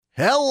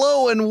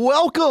Hello and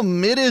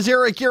welcome. It is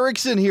Eric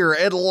Erickson here,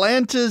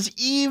 Atlanta's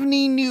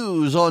Evening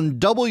News on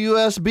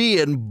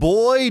WSB. And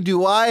boy,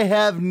 do I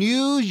have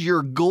news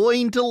you're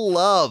going to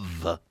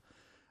love.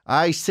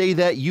 I say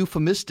that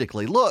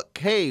euphemistically. Look,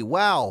 hey,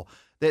 wow.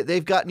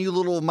 They've got new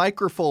little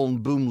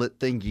microphone boomlet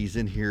thingies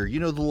in here. You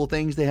know the little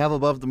things they have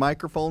above the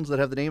microphones that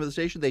have the name of the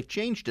station? They've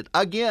changed it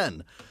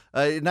again.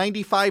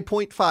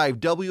 95.5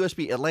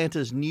 WSB,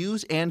 Atlanta's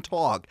News and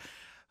Talk.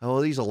 Oh,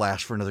 these will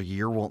last for another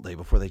year, won't they,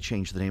 before they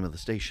change the name of the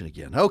station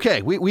again?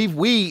 Okay, we've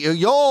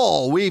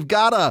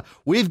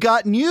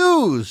got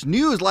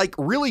news, like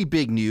really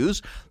big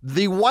news.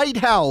 The White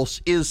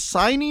House is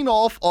signing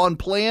off on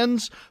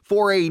plans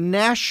for a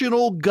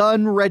national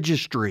gun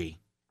registry.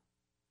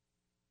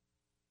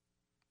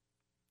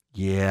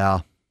 Yeah,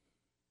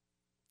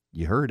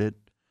 you heard it.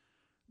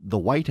 The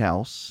White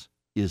House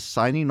is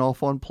signing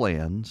off on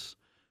plans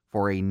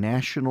for a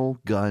national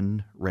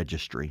gun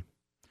registry.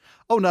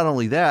 Oh, not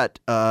only that,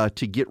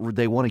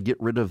 they want to get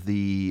rid of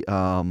the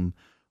gun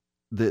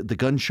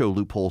show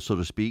loophole, so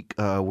to speak,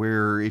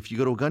 where if you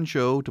go to a gun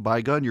show to buy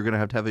a gun, you're going to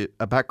have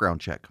a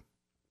background check.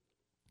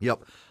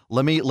 Yep.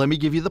 Let me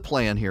give you the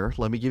plan here.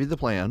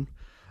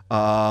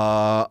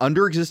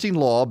 Under existing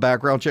law,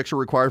 background checks are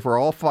required for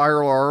all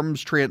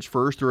firearms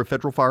transfers through a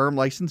federal firearm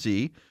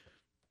licensee.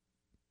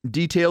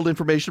 Detailed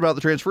information about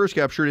the transfer is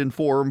captured in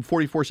Form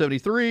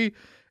 4473.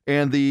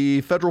 And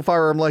the federal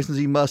firearm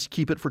licensee must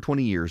keep it for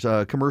 20 years.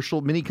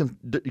 Commercial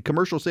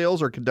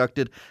sales are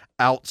conducted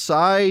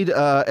outside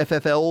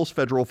FFL's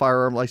federal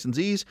firearm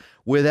licensees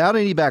without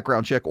any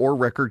background check or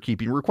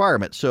record-keeping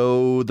requirement.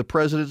 So the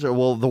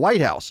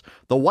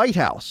White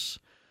House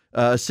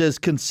says,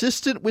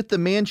 consistent with the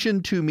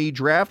Mansion to Me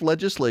draft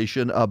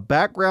legislation, a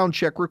background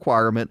check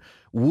requirement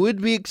would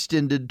be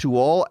extended to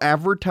all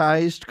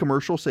advertised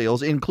commercial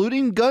sales,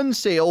 including gun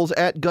sales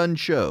at gun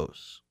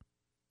shows.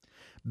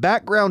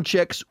 Background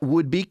checks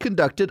would be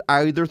conducted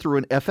either through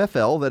an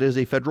FFL, that is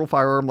a federal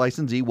firearm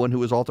licensee, one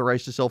who is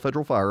authorized to sell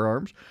federal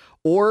firearms,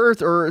 or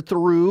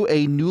through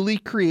a newly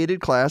created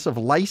class of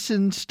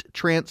licensed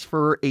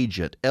transfer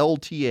agent,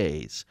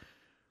 LTAs.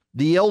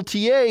 The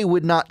LTA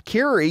would not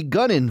carry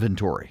gun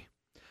inventory,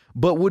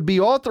 but would be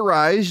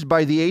authorized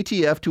by the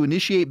ATF to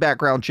initiate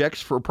background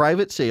checks for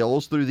private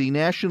sales through the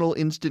National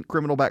Instant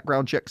Criminal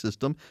Background Check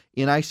System,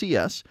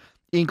 NICS,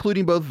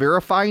 including both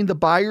verifying the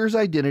buyer's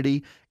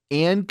identity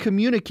and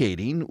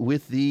communicating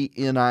with the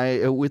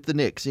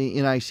NICS.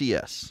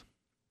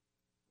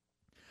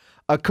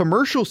 A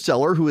commercial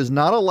seller who is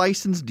not a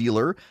licensed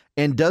dealer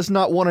and does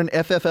not want an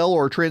FFL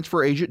or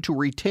transfer agent to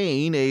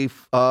retain a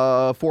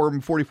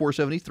Form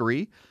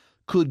 4473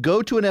 could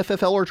go to an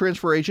FFL or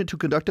transfer agent to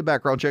conduct a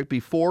background check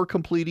before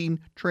completing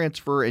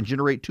transfer and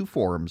generate two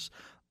forms: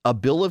 a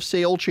bill of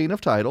sale chain of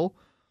title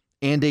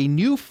and a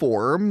new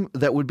form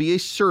that would be a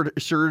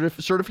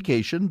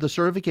certification. The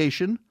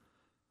certification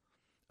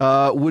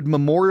would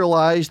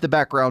memorialize the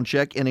background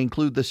check and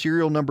include the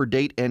serial number,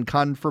 date, and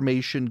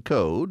confirmation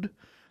code.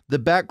 The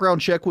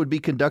background check would be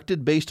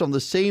conducted based on the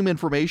same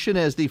information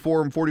as the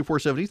Form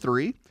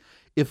 4473.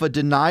 If a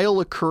denial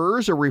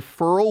occurs, a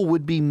referral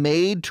would be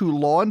made to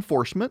law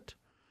enforcement.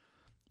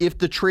 If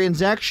the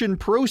transaction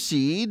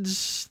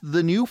proceeds,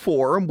 the new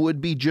form would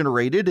be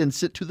generated and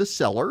sent to the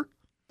seller.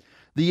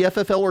 The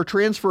FFL or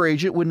transfer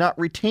agent would not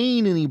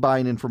retain any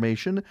buying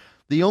information.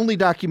 The only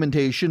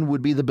documentation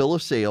would be the bill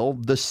of sale.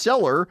 The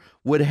seller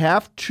would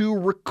have to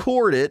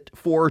record it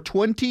for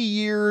 20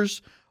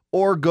 years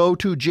or go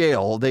to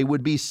jail. They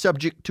would be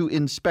subject to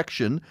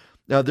inspection.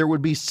 There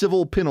would be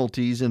civil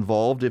penalties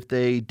involved if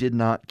they did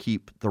not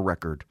keep the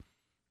record.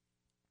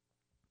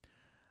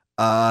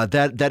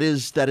 That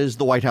is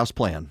the White House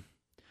plan.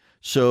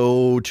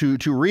 So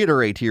to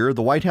reiterate here,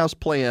 the White House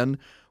plan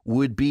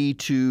would be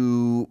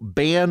to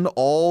ban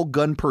all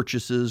gun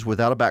purchases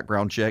without a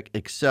background check,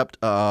 except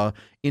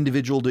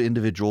individual to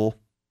individual.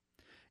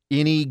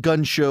 Any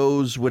gun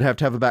shows would have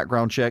to have a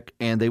background check,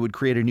 and they would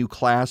create a new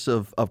class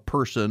of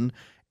person,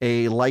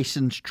 a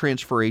licensed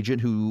transfer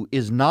agent who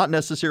is not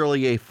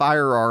necessarily a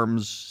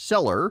firearms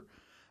seller,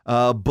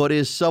 but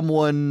is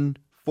someone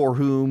for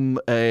whom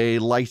a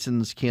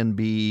license can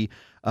be,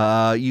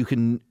 you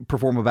can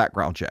perform a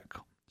background check.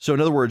 So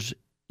in other words,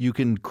 you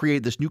can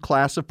create this new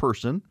class of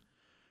person,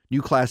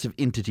 new class of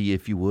entity,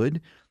 if you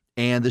would,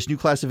 and this new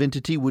class of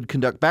entity would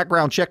conduct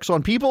background checks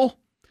on people,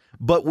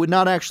 but would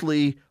not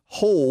actually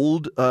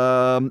hold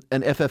an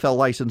FFL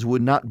license,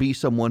 would not be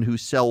someone who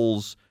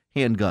sells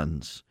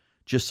handguns,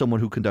 just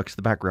someone who conducts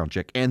the background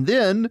check. And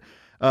then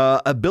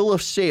a bill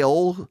of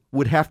sale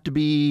would have to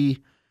be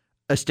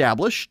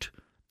established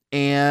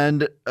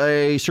and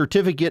a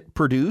certificate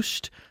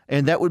produced,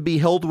 and that would be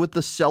held with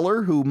the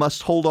seller, who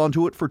must hold on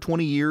to it for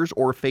 20 years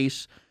or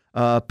face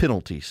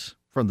penalties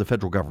from the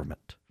federal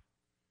government.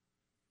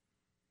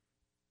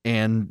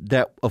 And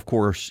that, of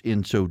course,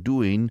 in so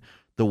doing,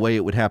 the way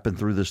it would happen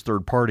through this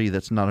third party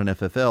that's not an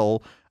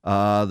FFL,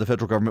 the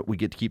federal government would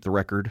get to keep the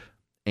record,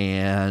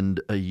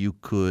 and you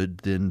could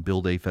then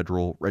build a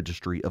federal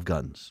registry of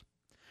guns.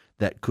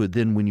 that could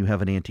then, when you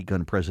have an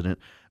anti-gun president,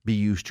 be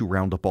used to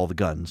round up all the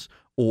guns,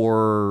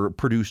 or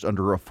produced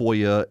under a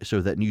FOIA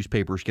so that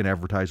newspapers can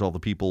advertise all the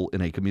people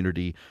in a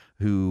community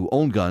who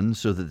own guns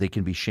so that they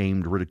can be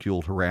shamed,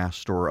 ridiculed,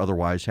 harassed, or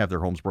otherwise have their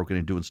homes broken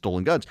into and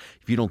stolen guns.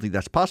 If you don't think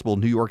that's possible,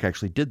 New York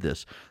actually did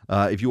this.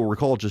 If you will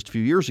recall, just a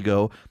few years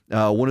ago,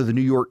 one of the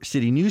New York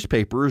City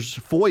newspapers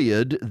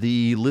FOIA'd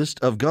the list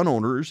of gun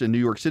owners in New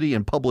York City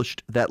and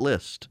published that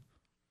list.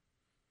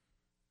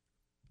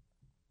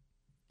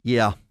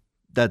 Yeah,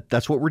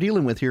 that's what we're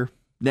dealing with here.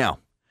 Now,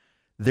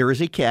 there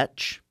is a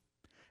catch.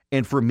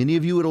 And for many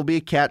of you, it'll be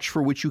a catch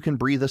for which you can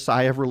breathe a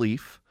sigh of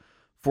relief.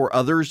 For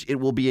others, it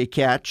will be a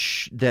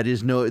catch that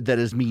is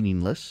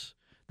meaningless.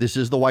 This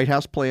is the White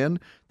House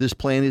plan. This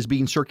plan is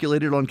being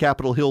circulated on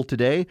Capitol Hill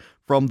today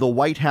from the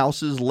White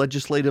House's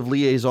legislative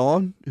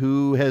liaison,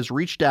 who has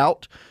reached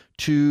out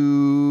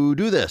to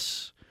do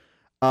this.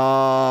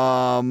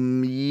 Yeah.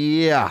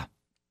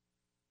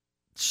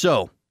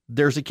 So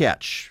there's a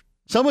catch.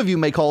 Some of you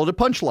may call it a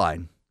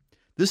punchline.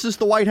 This is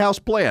the White House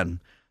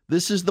plan.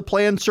 This is the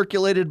plan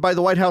circulated by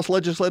the White House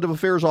Legislative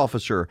Affairs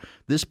Officer.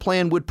 This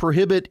plan would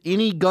prohibit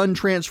any gun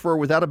transfer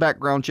without a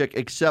background check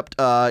except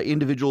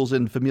individuals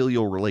in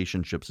familial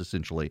relationships,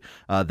 essentially.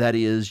 That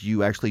is,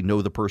 you actually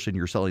know the person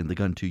you're selling the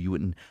gun to. You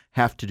wouldn't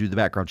have to do the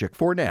background check.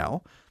 For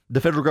now, the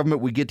federal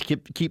government would get to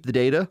keep the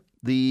data.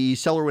 The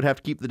seller would have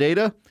to keep the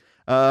data.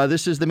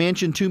 This is the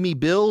Manchin to Me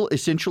bill,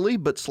 essentially,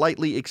 but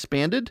slightly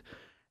expanded.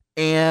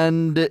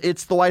 And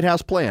it's the White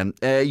House plan.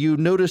 You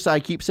notice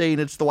I keep saying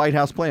it's the White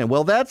House plan.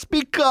 Well, that's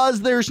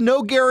because there's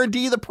no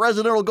guarantee the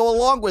president will go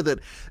along with it.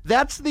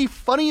 That's the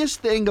funniest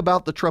thing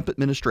about the Trump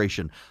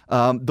administration.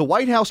 The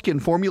White House can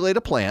formulate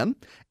a plan,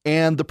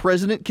 and the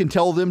president can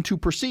tell them to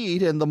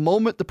proceed. And the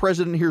moment the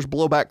president hears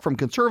blowback from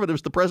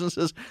conservatives, the president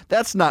says,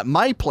 that's not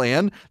my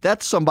plan.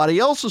 That's somebody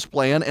else's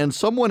plan. And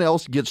someone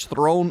else gets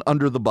thrown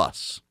under the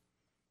bus.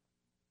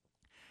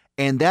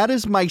 And that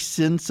is my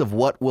sense of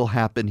what will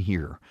happen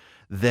here.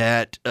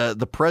 That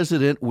the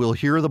president will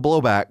hear the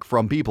blowback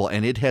from people,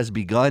 and it has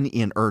begun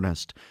in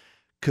earnest.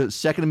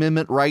 Second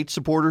Amendment rights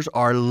supporters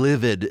are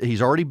livid.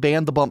 He's already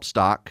banned the bump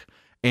stock,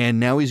 and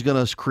now he's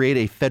going to create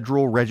a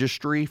federal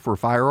registry for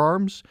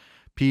firearms.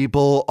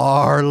 People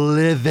are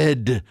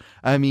livid.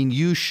 I mean,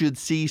 you should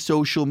see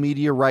social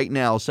media right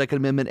now. Second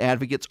Amendment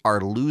advocates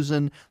are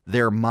losing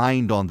their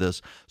mind on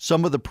this.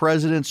 Some of the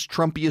president's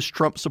Trumpiest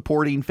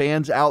Trump-supporting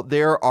fans out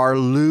there are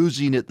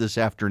losing it this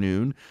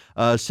afternoon,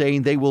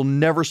 saying they will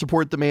never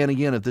support the man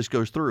again if this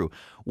goes through.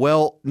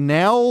 Well,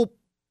 now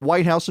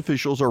White House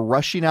officials are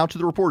rushing out to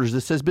the reporters.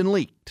 This has been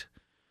leaked.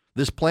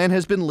 This plan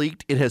has been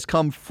leaked. It has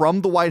come from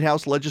the White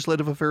House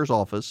Legislative Affairs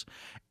Office,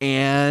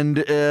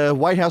 and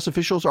White House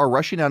officials are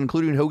rushing out,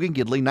 including Hogan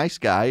Gidley, nice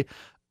guy,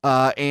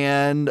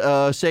 and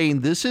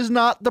saying this is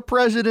not the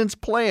president's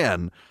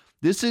plan.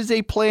 This is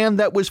a plan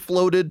that was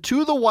floated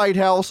to the White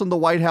House, and the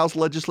White House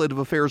Legislative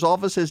Affairs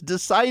Office has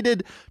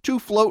decided to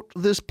float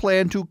this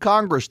plan to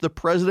Congress. The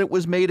president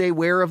was made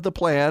aware of the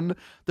plan.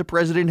 The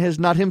president has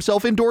not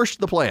himself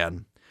endorsed the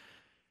plan.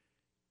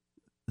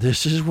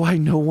 This is why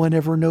no one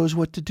ever knows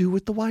what to do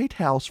with the White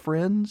House,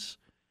 friends.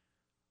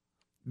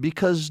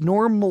 Because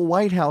normal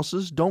White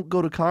Houses don't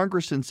go to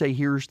Congress and say,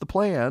 here's the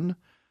plan,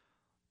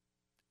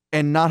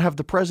 and not have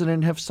the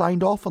president have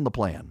signed off on the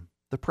plan.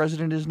 The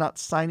president is not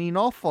signing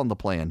off on the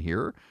plan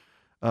here.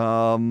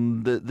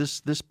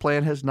 This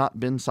plan has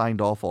not been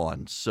signed off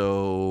on.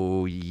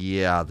 So,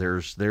 yeah,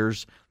 there's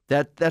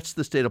that's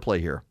the state of play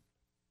here.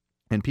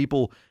 And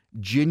people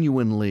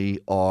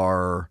genuinely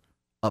are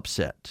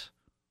upset.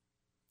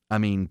 I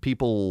mean,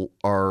 people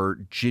are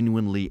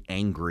genuinely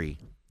angry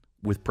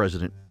with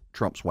President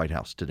Trump's White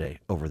House today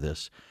over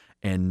this,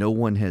 and no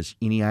one has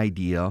any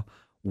idea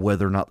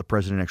whether or not the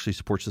president actually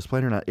supports this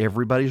plan or not.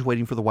 Everybody's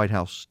waiting for the White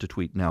House to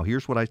tweet. Now,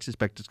 here's what I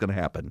suspect is going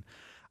to happen.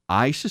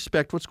 I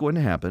suspect what's going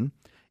to happen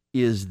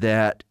is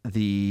that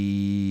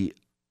the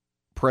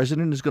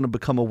president is going to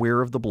become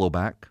aware of the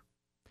blowback.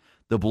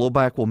 The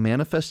blowback will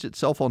manifest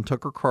itself on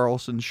Tucker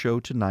Carlson's show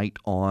tonight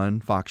on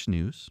Fox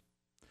News.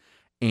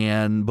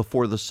 And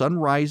before the sun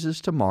rises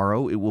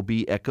tomorrow, it will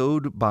be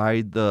echoed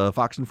by the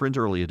Fox and Friends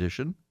Early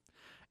Edition.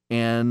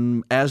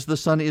 And as the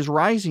sun is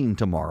rising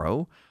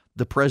tomorrow,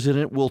 the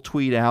president will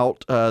tweet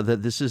out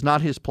that this is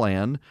not his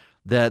plan,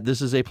 that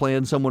this is a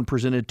plan someone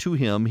presented to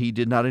him. He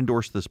did not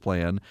endorse this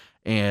plan,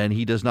 and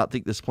he does not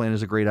think this plan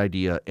is a great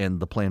idea, and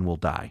the plan will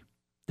die.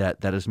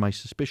 That is my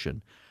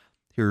suspicion.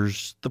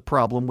 Here's the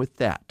problem with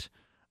that.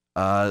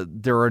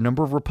 There are a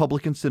number of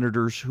Republican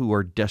senators who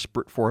are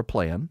desperate for a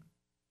plan.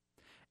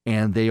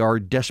 And they are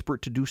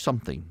desperate to do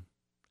something.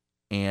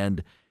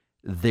 And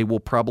they will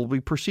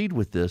probably proceed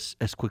with this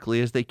as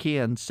quickly as they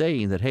can,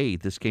 saying that, hey,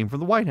 this came from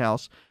the White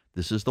House.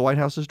 This is the White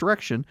House's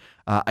direction.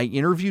 I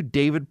interviewed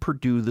David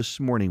Perdue this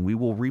morning. We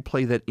will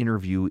replay that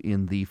interview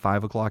in the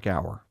 5 o'clock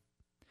hour.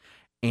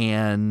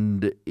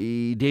 And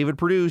David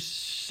Perdue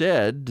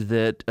said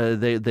that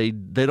they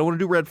don't want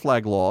to do red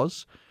flag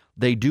laws.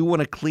 They do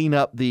want to clean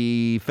up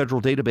the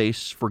federal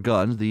database for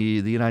guns,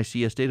 the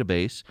NICS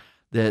database.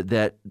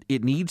 That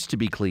it needs to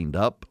be cleaned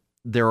up.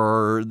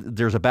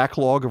 There's a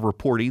backlog of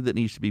reporting that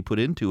needs to be put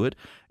into it,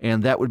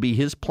 and that would be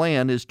his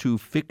plan, is to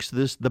fix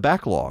the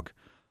backlog,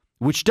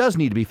 which does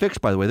need to be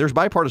fixed, by the way. There's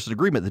bipartisan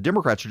agreement. The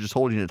Democrats are just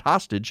holding it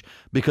hostage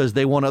because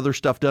they want other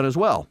stuff done as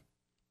well.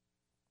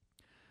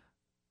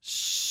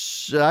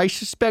 So I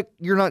suspect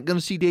you're not going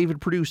to see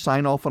David Perdue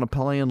sign off on a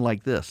plan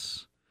like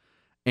this.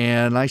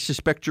 And I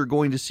suspect you're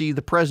going to see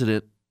the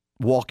president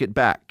walk it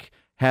back,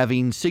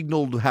 having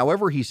signaled,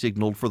 however he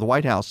signaled, for the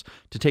White House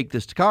to take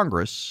this to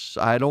Congress.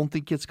 I don't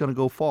think it's going to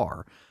go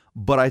far.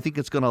 But I think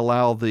it's going to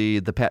allow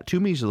the Pat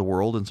Toomeys of the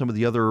world and some of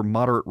the other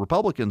moderate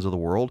Republicans of the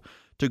world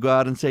to go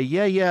out and say,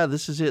 yeah,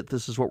 this is it.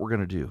 This is what we're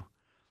going to do.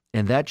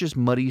 And that just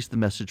muddies the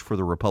message for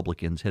the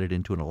Republicans headed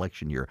into an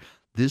election year.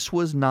 This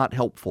was not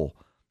helpful.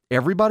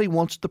 Everybody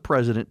wants the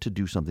president to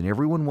do something.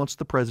 Everyone wants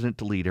the president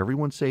to lead.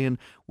 Everyone's saying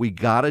we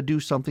got to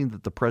do something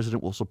that the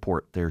president will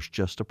support. There's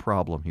just a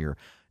problem here.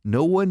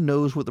 No one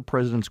knows what the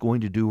president's going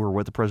to do or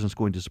what the president's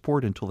going to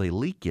support until they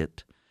leak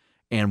it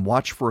and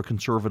watch for a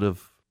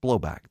conservative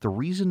blowback. The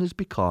reason is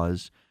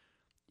because,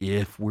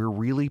 if we're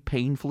really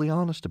painfully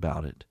honest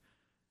about it,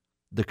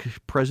 the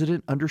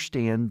president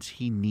understands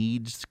he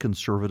needs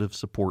conservative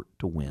support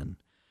to win.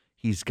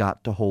 He's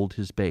got to hold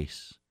his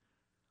base.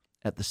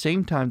 At the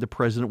same time, the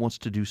president wants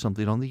to do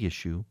something on the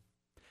issue,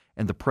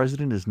 and the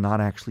president is not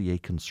actually a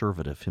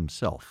conservative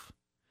himself.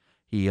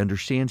 He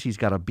understands he's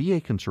got to be a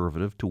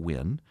conservative to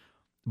win,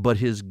 but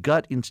his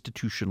gut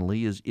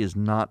institutionally is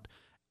not,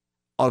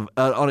 on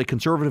a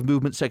conservative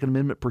movement, Second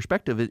Amendment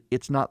perspective,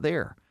 it's not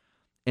there.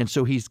 And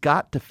so he's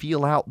got to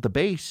feel out the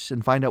base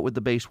and find out what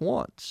the base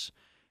wants.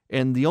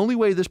 And the only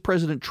way this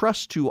president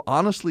trusts to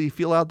honestly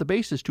feel out the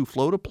base is to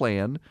float a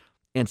plan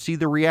and see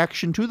the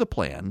reaction to the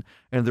plan.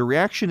 And the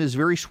reaction is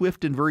very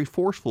swift and very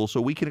forceful,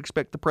 so we can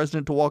expect the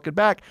president to walk it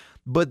back.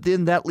 But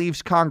then that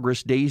leaves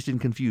Congress dazed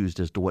and confused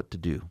as to what to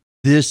do.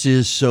 This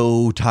is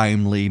so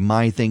timely.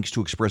 My thanks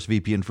to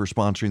ExpressVPN for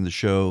sponsoring the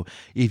show.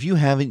 If you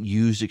haven't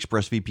used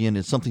ExpressVPN,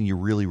 it's something you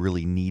really,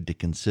 really need to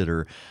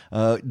consider.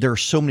 There are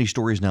so many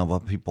stories now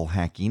about people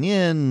hacking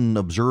in,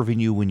 observing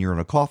you when you're in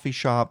a coffee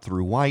shop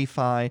through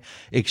Wi-Fi.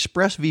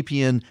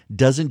 ExpressVPN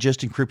doesn't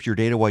just encrypt your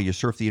data while you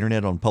surf the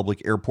internet on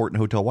public airport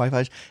and hotel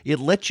Wi-Fis. It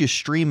lets you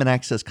stream and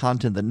access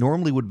content that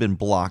normally would have been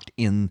blocked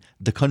in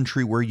the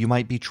country where you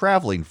might be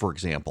traveling, for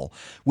example.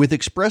 With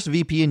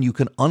ExpressVPN, you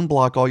can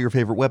unblock all your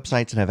favorite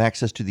websites and have access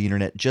to the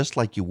internet just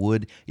like you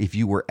would if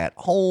you were at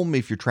home.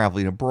 If you're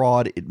traveling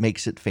abroad, it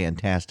makes it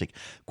fantastic.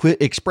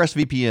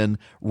 ExpressVPN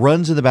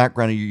runs in the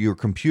background of your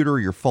computer or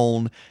your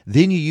phone.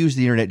 Then you use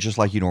the internet just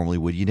like you normally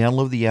would. You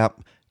download the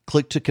app,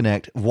 click to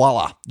connect,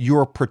 voila,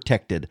 you're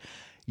protected.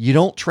 You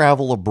don't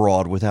travel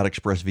abroad without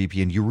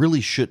ExpressVPN. You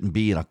really shouldn't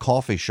be in a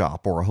coffee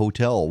shop or a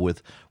hotel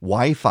with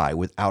Wi-Fi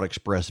without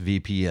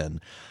ExpressVPN.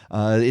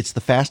 It's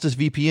the fastest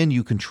VPN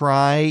you can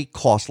try.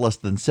 Costs less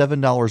than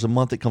 $7 a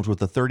month. It comes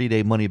with a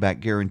 30-day money-back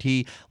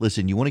guarantee.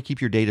 Listen, you want to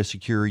keep your data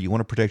secure. You want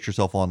to protect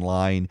yourself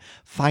online.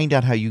 Find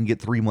out how you can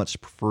get 3 months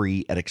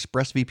free at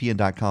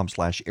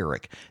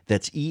expressvpn.com/Eric.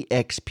 That's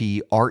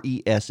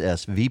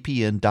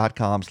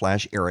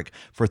expressvpn.com/Eric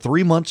for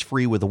 3 months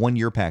free with a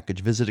 1-year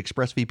package. Visit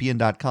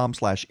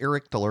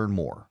expressvpn.com/Eric to learn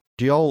more.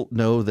 Do y'all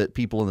know that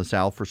people in the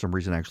South, for some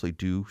reason, actually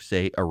do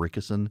say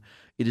Ericison?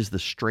 It is the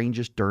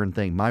strangest darn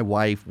thing. My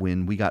wife,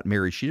 when we got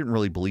married, she didn't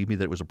really believe me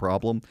that it was a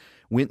problem.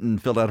 Went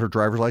and filled out her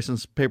driver's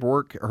license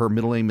paperwork. Her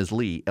middle name is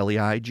Lee,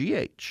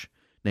 Leigh,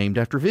 named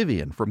after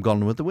Vivian from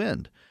Gone with the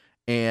Wind.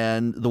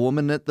 And the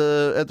woman at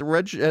the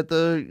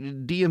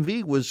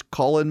DMV was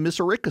calling Miss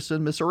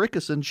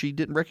Ericison. She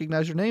didn't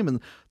recognize her name.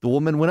 And the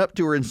woman went up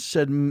to her and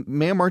said,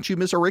 "Ma'am, aren't you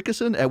Miss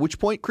Ericison?" At which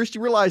point, Christy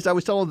realized I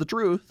was telling the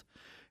truth.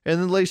 And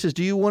then the lady says,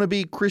 "Do you want to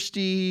be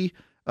Christy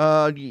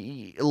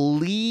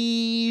Liege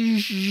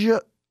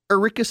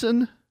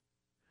Ericison?"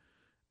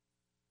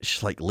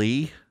 She's like,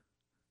 "Lee?"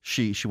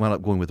 She wound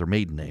up going with her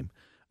maiden name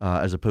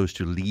as opposed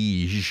to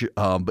Liege.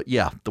 But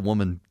yeah, the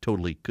woman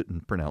totally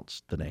couldn't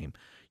pronounce the name.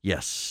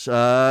 Yes.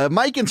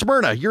 Mike in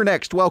Smyrna, you're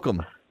next.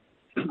 Welcome.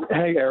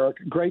 Hey,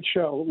 Eric. Great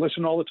show.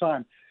 Listen all the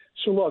time.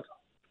 So look,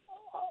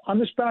 on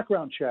this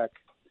background check,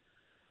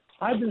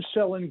 I've been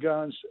selling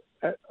guns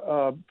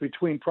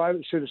between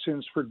private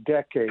citizens for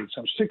decades.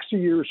 I'm 60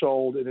 years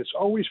old, and it's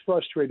always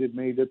frustrated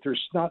me that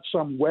there's not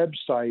some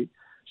website,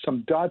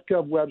 some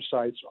 .gov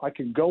websites I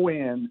can go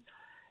in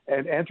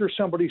and enter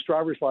somebody's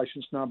driver's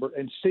license number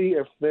and see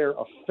if they're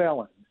a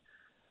felon.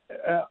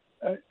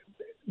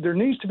 There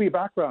needs to be a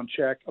background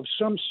check of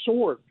some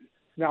sort.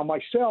 Now,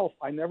 myself,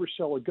 I never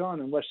sell a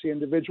gun unless the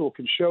individual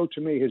can show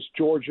to me his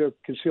Georgia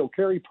concealed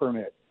carry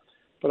permit.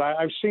 But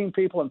I've seen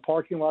people in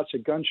parking lots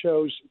at gun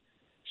shows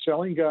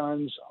selling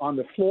guns on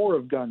the floor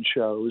of gun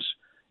shows.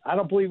 I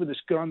don't believe in this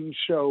gun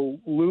show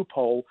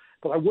loophole,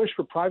 but I wish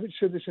for private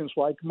citizens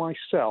like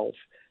myself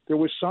there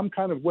was some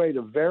kind of way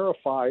to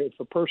verify if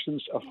a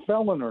person's a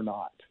felon or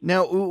not.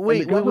 Now,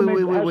 wait.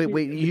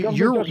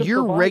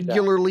 You're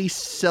regularly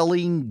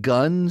selling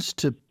guns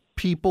to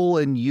people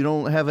and you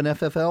don't have an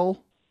FFL?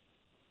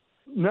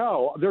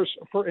 No,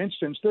 for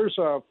instance, there's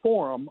a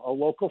forum, a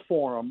local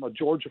forum, a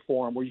Georgia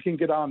forum, where you can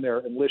get on there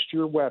and list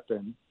your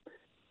weapon.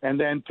 and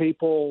then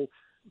people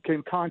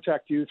can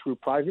contact you through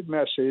private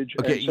message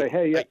and say,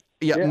 "Hey,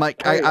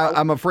 Mike, hey,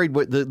 I'm afraid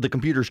the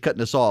computer's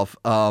cutting us off,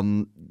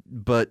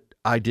 but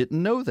I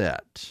didn't know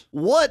that.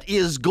 What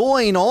is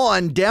going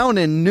on down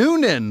in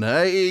Noonan?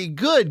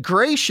 Good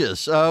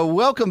gracious.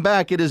 Welcome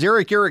back. It is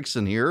Eric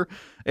Erickson here,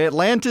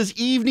 Atlanta's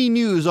Evening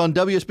News on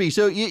WSB.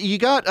 So you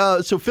got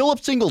Philip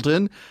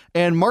Singleton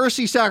and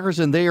Marcy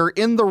Sakerson. They are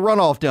in the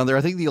runoff down there.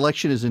 I think the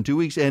election is in 2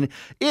 weeks, and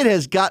it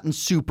has gotten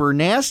super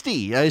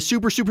nasty.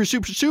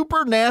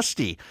 Super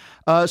nasty.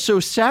 So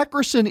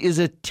Sakerson is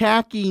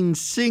attacking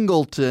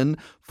Singleton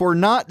for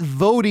not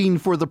voting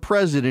for the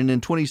president in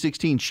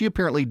 2016. She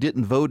apparently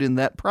didn't vote in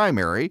that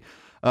primary.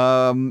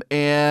 And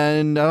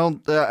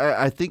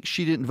I think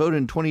she didn't vote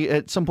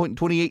at some point in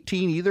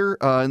 2018 either,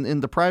 in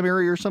the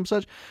primary or some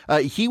such.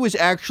 He was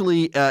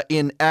actually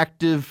in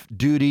active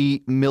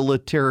duty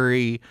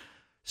military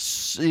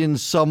in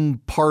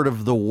some part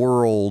of the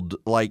world,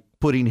 like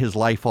putting his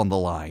life on the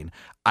line.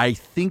 I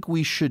think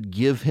we should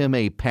give him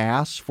a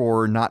pass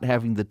for not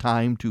having the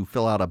time to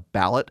fill out a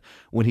ballot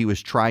when he was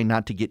trying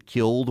not to get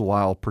killed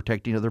while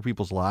protecting other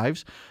people's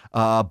lives.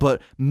 But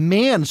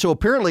man, so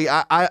apparently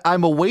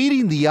I'm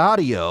awaiting the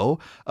audio.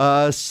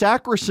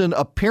 Sakerson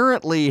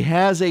apparently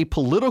has a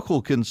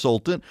political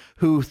consultant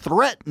who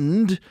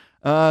threatened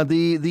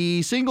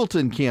the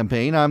Singleton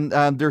campaign.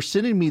 They're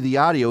sending me the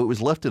audio. It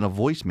was left in a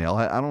voicemail.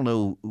 I don't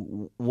know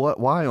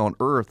why on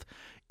earth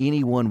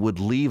anyone would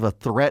leave a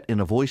threat in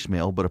a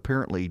voicemail, but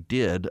apparently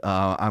did.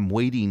 I'm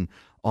waiting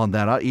on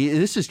that.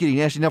 This is getting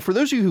nasty. Now, for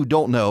those of you who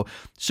don't know,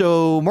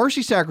 so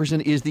Marcy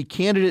Sakerson is the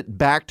candidate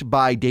backed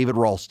by David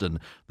Ralston,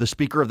 the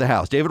Speaker of the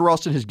House. David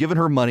Ralston has given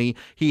her money.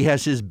 He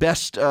has his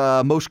best,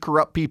 most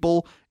corrupt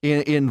people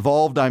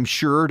involved, I'm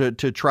sure,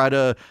 to try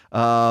to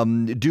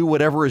do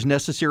whatever is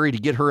necessary to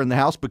get her in the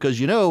House,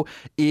 because,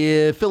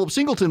 if Philip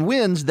Singleton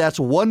wins, that's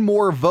one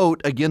more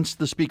vote against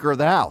the Speaker of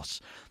the House.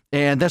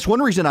 And that's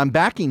one reason I'm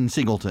backing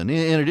Singleton.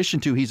 In addition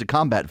to, he's a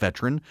combat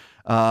veteran.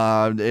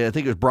 I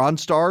think it was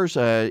Bronze Stars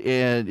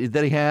and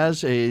that he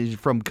has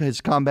from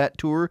his combat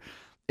tour.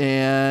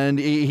 And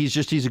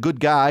he's a good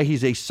guy.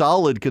 He's a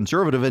solid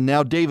conservative. And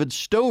now David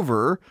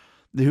Stover,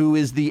 who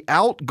is the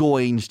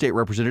outgoing state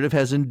representative,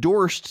 has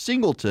endorsed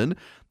Singleton.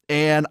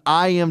 And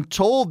I am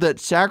told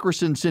that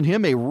Sakerson sent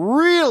him a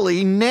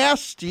really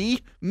nasty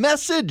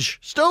message.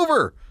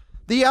 Stover,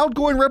 the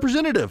outgoing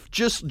representative,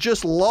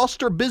 just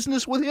lost her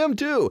business with him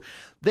too.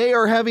 They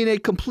are having a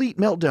complete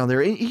meltdown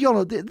there. And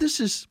this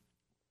is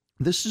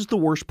the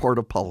worst part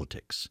of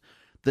politics,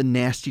 the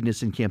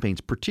nastiness in campaigns,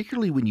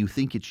 particularly when you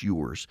think it's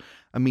yours.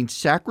 I mean,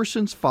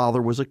 Sakerson's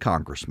father was a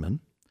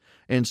congressman,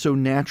 and so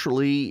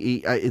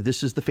naturally,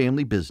 this is the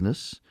family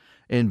business.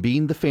 And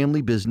being the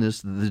family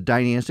business, the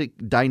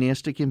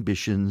dynastic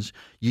ambitions,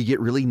 you get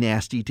really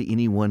nasty to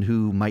anyone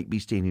who might be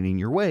standing in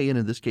your way. And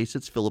in this case,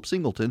 it's Philip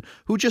Singleton,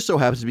 who just so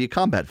happens to be a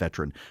combat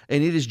veteran.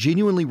 And it is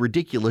genuinely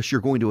ridiculous.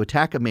 You're going to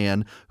attack a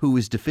man who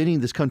is defending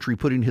this country,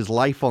 putting his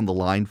life on the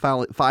line,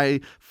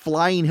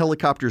 flying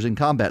helicopters in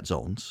combat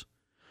zones,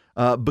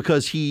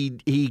 because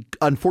he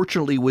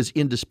unfortunately was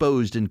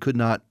indisposed and could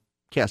not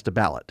cast a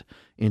ballot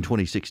in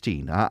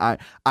 2016.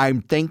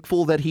 I'm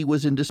thankful that he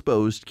was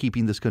indisposed,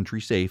 keeping this country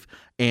safe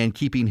and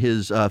keeping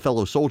his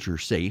fellow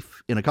soldiers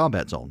safe in a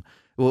combat zone.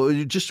 Well,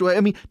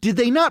 did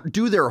they not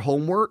do their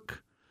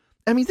homework?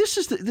 I mean, this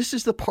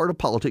is the part of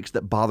politics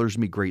that bothers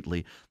me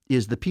greatly,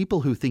 is the people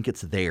who think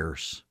it's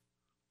theirs.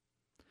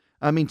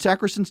 I mean,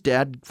 Sakerson's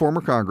dad,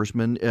 former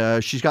congressman,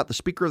 she's got the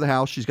Speaker of the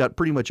House. She's got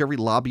pretty much every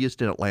lobbyist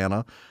in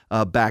Atlanta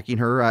backing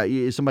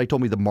her. Somebody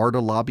told me the MARTA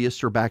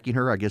lobbyists are backing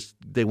her. I guess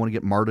they want to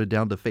get MARTA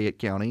down to Fayette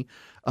County.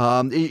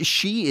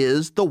 She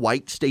is the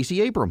white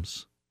Stacey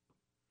Abrams.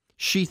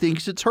 She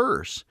thinks it's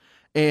hers,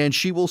 and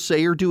she will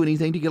say or do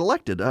anything to get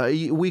elected.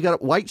 We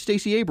got white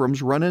Stacey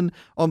Abrams running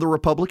on the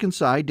Republican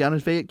side down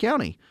in Fayette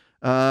County.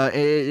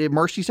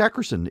 Marcy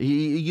Sakerson,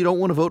 you don't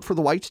want to vote for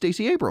the white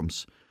Stacey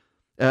Abrams.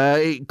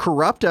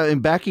 Corrupt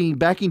and backing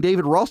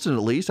David Ralston,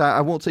 at least. I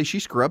won't say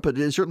she's corrupt, but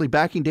certainly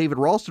backing David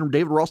Ralston,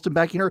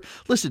 backing her.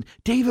 Listen,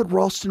 David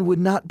Ralston would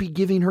not be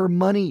giving her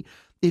money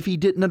if he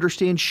didn't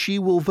understand she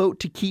will vote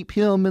to keep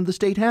him in the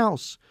state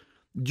house.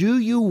 Do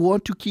you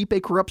want to keep a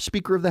corrupt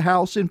Speaker of the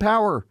House in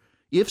power?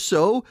 If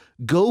so,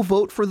 go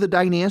vote for the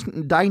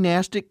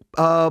dynastic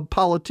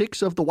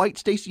politics of the white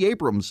Stacey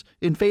Abrams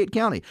in Fayette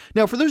County.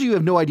 Now, for those of you who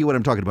have no idea what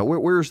I'm talking about,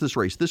 where is this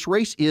race? This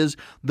race is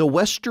the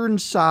western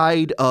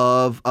side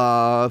of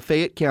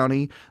Fayette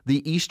County,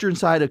 the eastern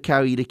side of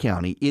Coweta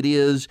County. It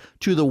is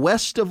to the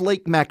west of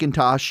Lake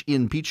McIntosh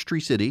in Peachtree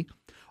City,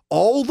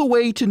 all the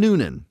way to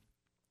Noonan.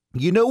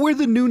 You know where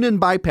the Noonan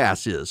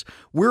bypass is.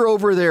 We're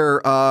over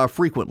there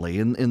frequently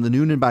in the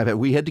Noonan bypass.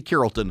 We head to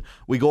Carrollton.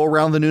 We go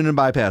around the Noonan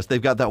bypass.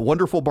 They've got that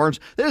wonderful Barnes.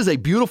 That is a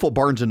beautiful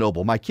Barnes &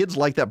 Noble. My kids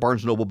like that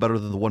Barnes & Noble better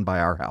than the one by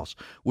our house,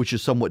 which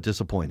is somewhat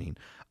disappointing.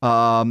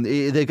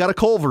 They've got a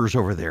Culver's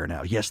over there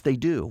now. Yes, they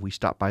do. We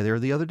stopped by there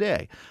the other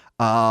day.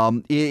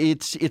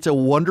 It's a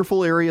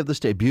wonderful area of the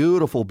state.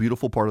 Beautiful,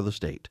 beautiful part of the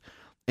state.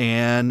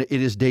 And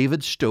it is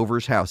David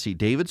Stover's house.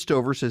 David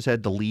Stover has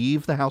had to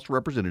leave the House of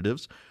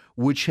Representatives,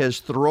 which has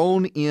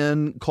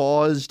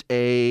caused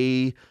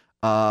a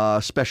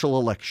special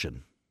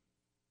election.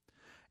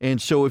 And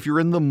so if you're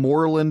in the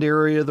Moreland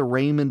area, the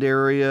Raymond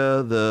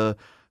area, the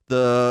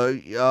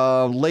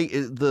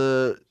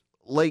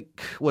lake,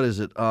 what is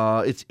it?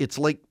 It's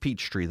Lake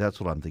Peachtree. That's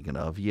what I'm thinking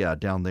of. Yeah,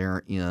 down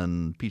there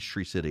in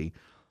Peachtree City.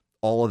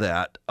 All of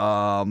that.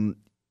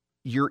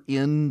 You're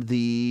in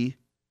the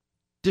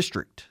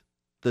district,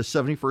 the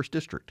 71st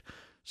district.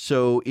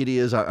 So it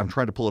is, I'm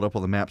trying to pull it up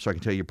on the map so I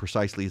can tell you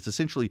precisely. It's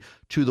essentially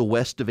to the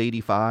west of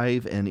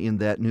 85 and in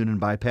that Noonan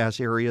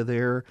bypass area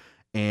there.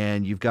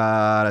 And you've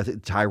got, I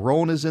think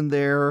Tyrone is in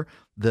there,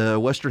 the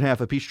western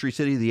half of Peachtree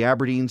City, the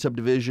Aberdeen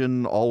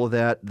subdivision, all of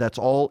that. That's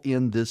all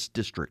in this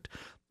district.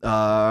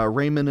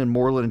 Raymond and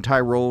Moreland and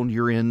Tyrone,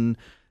 you're in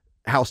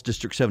House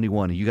District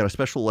 71. And you got a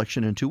special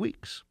election in 2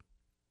 weeks.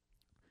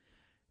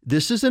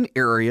 This is an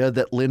area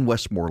that Lynn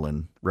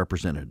Westmoreland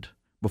represented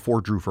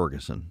before Drew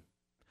Ferguson.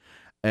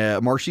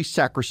 Marcy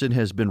Sackerson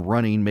has been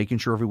running, making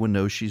sure everyone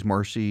knows she's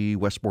Marcy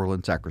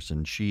Westmoreland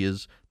Sackerson. She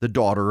is the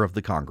daughter of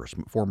the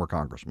former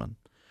congressman.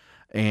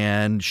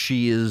 And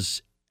she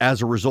is,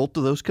 as a result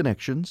of those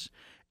connections,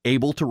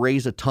 able to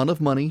raise a ton of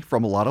money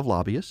from a lot of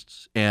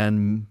lobbyists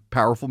and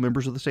powerful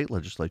members of the state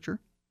legislature.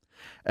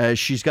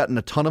 She's gotten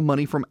a ton of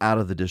money from out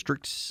of the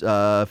district.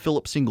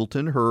 Philip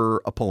Singleton,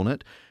 her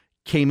opponent,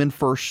 came in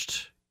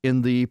first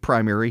in the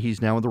primary.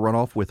 He's now in the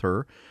runoff with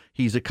her.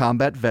 He's a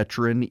combat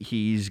veteran.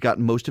 He's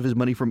gotten most of his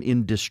money from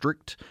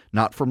in-district,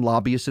 not from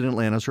lobbyists in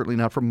Atlanta, certainly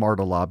not from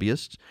MARTA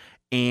lobbyists.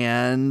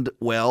 And,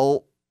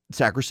 well,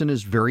 Sackerson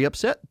is very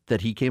upset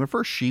that he came in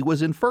first. She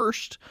was in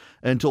first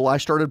until I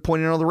started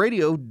pointing out on the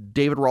radio.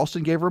 David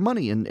Ralston gave her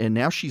money, and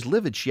now she's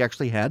livid. She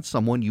actually had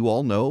someone you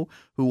all know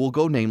who will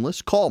go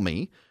nameless call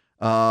me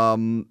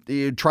trying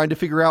to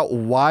figure out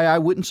why I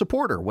wouldn't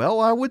support her.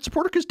 Well, I would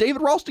support her because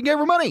David Ralston gave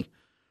her money.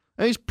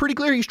 And he's pretty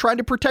clear he's trying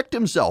to protect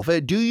himself.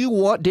 Do you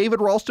want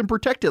David Ralston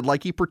protected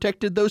like he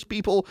protected those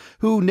people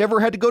who never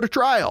had to go to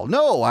trial?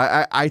 No,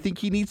 I think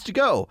he needs to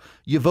go.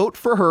 You vote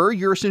for her,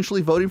 you're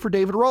essentially voting for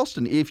David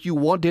Ralston. If you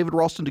want David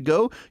Ralston to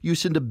go, you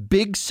send a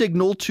big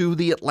signal to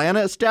the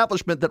Atlanta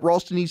establishment that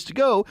Ralston needs to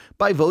go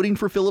by voting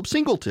for Philip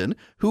Singleton,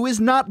 who is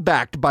not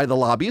backed by the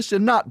lobbyists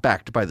and not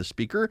backed by the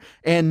speaker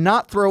and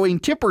not throwing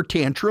temper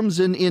tantrums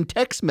in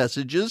text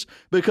messages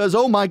because,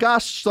 oh my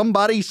gosh,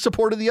 somebody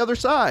supported the other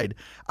side.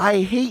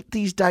 I hate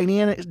these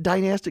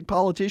dynastic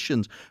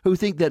politicians who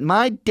think that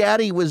my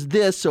daddy was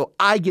this, so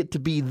I get to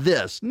be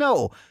this.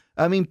 No,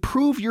 I mean,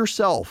 prove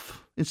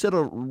yourself instead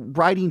of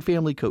riding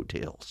family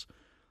coattails.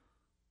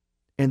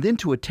 And then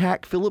to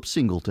attack Philip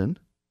Singleton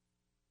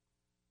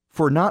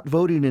for not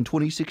voting in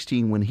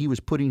 2016 when he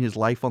was putting his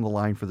life on the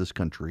line for this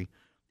country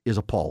is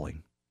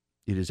appalling.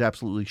 It is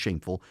absolutely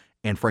shameful,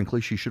 and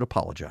frankly, she should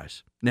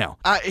apologize. Now,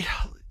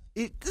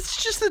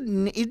 it's just a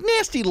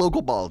nasty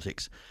local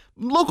politics.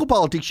 Local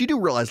politics, you do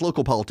realize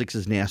local politics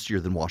is nastier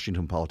than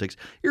Washington politics.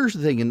 Here's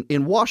the thing.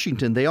 In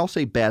Washington, they all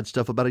say bad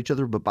stuff about each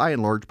other, but by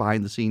and large,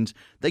 behind the scenes,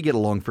 they get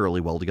along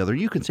fairly well together.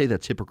 You can say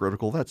that's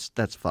hypocritical. That's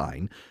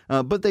fine.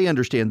 But they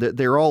understand that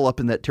they're all up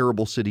in that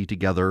terrible city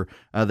together.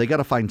 They got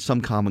to find some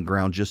common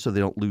ground just so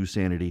they don't lose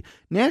sanity.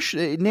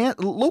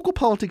 Local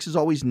politics is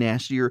always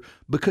nastier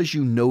because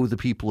you know the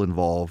people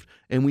involved.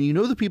 And when you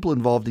know the people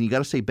involved and you got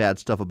to say bad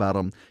stuff about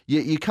them,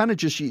 you kind of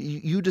just,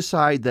 you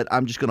decide that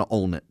I'm just going to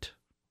own it.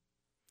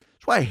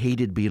 That's why I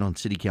hated being on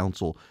city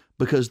council,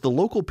 because the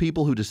local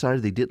people who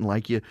decided they didn't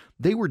like you,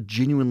 they were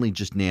genuinely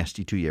just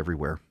nasty to you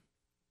everywhere.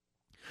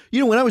 You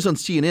know, when I was on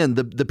CNN,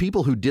 the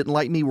people who didn't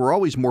like me were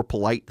always more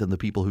polite than the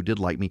people who did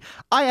like me.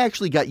 I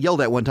actually got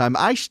yelled at one time.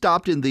 I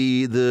stopped in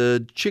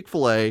the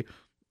Chick-fil-A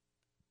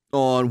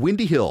on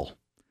Windy Hill.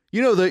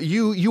 You know,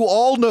 you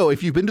all know,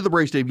 if you've been to the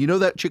Braves Stadium, you know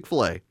that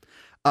Chick-fil-A.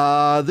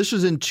 This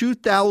was in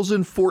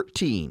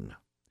 2014.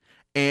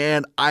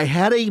 And I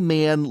had a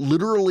man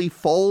literally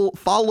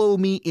follow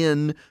me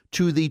in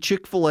to the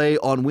Chick-fil-A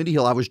on Windy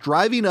Hill. I was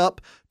driving up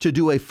to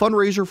do a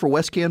fundraiser for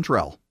Wes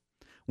Cantrell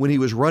when he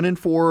was running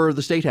for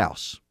the State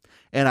House.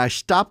 And I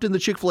stopped in the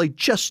Chick-fil-A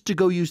just to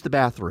go use the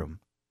bathroom.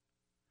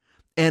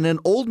 And an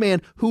old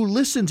man who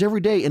listens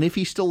every day, and if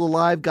he's still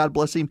alive, God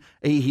bless him,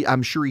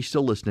 I'm sure he's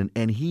still listening.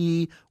 And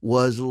he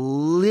was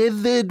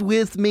livid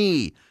with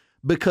me,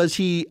 because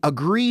he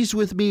agrees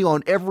with me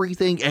on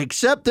everything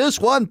except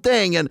this one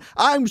thing, and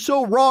I'm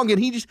so wrong,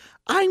 and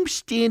I'm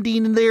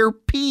standing there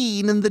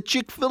peeing in the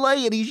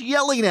Chick-fil-A, and he's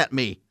yelling at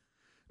me.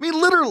 I mean,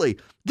 literally,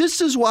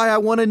 this is why I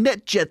want a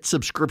NetJet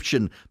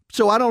subscription,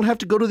 so I don't have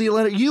to go to the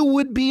Atlanta. You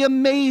would be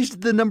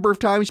amazed the number of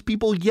times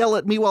people yell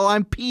at me while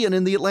I'm peeing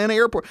in the Atlanta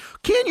airport.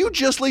 Can you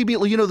just leave me?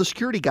 You know, the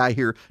security guy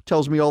here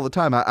tells me all the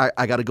time,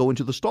 I got to go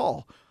into the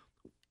stall.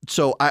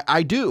 So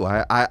I do.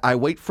 I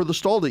wait for the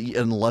stall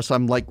unless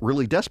I'm like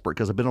really desperate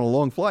because I've been on a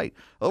long flight.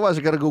 Otherwise,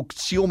 I got to go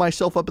seal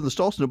myself up in the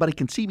stall so nobody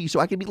can see me so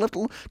I can be left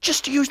alone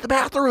just to use the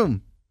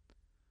bathroom.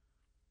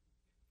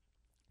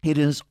 It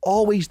is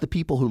always the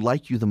people who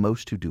like you the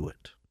most who do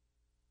it.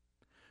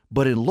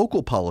 But in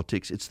local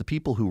politics, it's the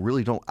people who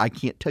really don't. I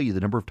can't tell you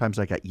the number of times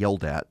I got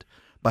yelled at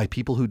by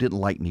people who didn't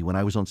like me when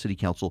I was on city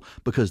council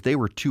because they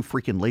were too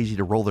freaking lazy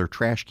to roll their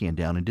trash can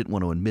down and didn't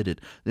want to admit it.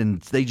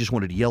 And they just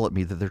wanted to yell at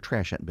me that their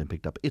trash hadn't been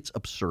picked up. It's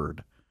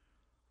absurd.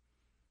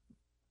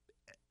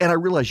 And I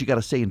realize you got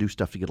to say and do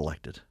stuff to get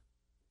elected.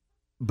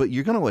 But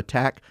you're going to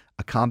attack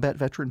a combat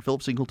veteran,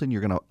 Philip Singleton. You're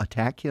going to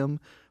attack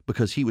him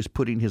because he was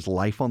putting his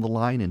life on the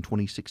line in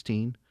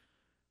 2016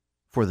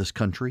 for this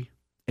country.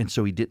 And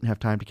so he didn't have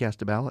time to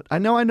cast a ballot. I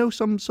know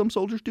some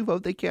soldiers do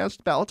vote. They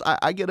cast ballots.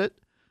 I get it.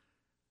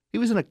 He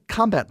was in a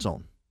combat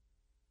zone.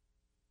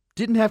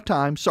 Didn't have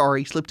time.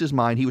 Sorry, slipped his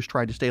mind. He was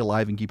trying to stay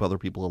alive and keep other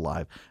people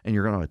alive. And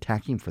you're going to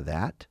attack him for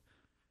that?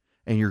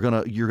 And you're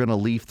gonna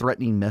leave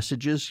threatening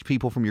messages.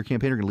 People from your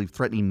campaign are going to leave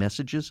threatening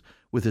messages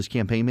with his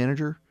campaign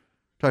manager,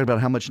 talking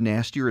about how much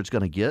nastier it's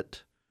going to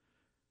get.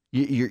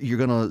 You're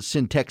going to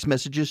send text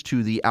messages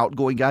to the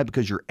outgoing guy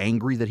because you're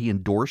angry that he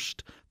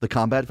endorsed the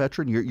combat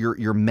veteran.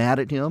 You're mad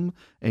at him,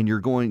 and you're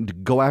going to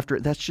go after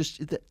it.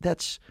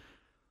 That's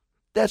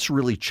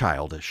really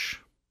childish,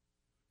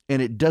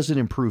 and it doesn't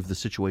improve the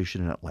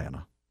situation in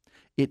Atlanta.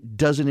 It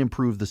doesn't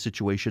improve the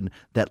situation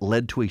that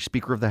led to a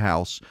Speaker of the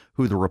House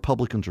who the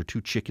Republicans are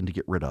too chicken to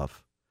get rid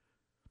of.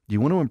 You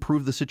want to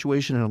improve the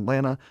situation in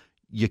Atlanta,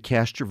 you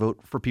cast your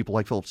vote for people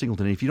like Philip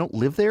Singleton. And if you don't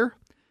live there,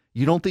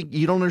 you don't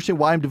understand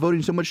why I'm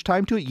devoting so much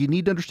time to it. You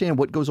need to understand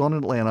what goes on in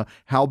Atlanta,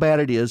 how bad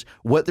it is,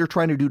 what they're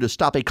trying to do to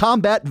stop a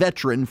combat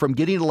veteran from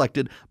getting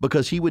elected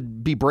because he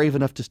would be brave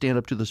enough to stand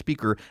up to the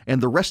Speaker, and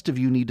the rest of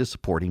you need to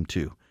support him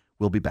too.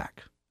 We'll be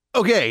back.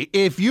 Okay,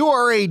 if you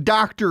are a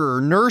doctor,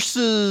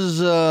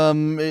 nurses,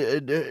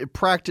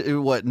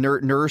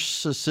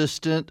 nurse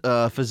assistant,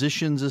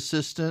 physician's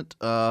assistant,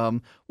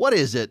 what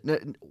is it?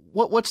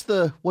 What's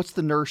the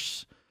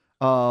nurse?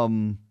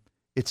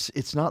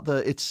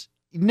 It's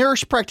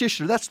nurse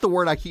practitioner. That's the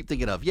word I keep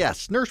thinking of.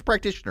 Yes, nurse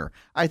practitioner.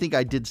 I think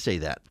I did say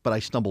that, but I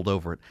stumbled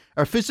over it.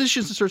 Our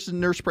physician's assistant,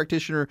 nurse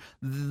practitioner,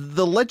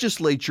 the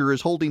legislature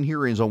is holding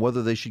hearings on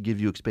whether they should give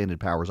you expanded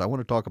powers. I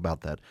want to talk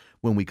about that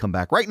when we come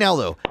back. Right now,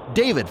 though,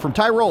 David from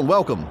Tyrone,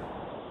 welcome.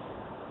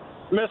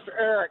 Mr.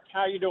 Eric,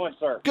 how you doing,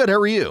 sir? Good. How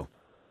are you?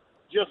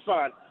 Just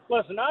fine.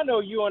 Listen, I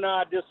know you and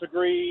I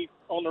disagree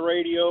on the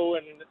radio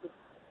and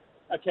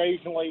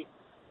occasionally,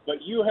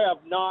 but you have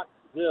knocked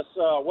this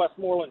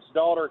Westmoreland's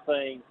daughter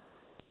thing.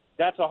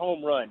 That's a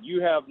home run.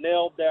 You have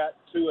nailed that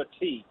to a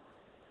T.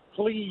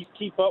 Please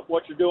keep up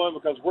what you're doing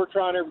because we're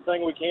trying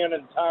everything we can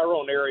in the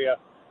Tyrone area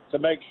to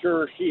make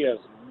sure she is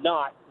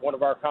not one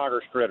of our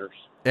Congress critters.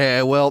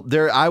 Well,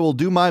 I will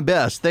do my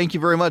best. Thank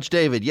you very much,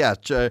 David. Yeah,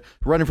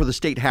 running for the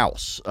state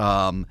house.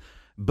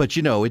 But,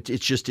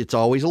 it's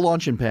always a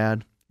launching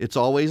pad. It's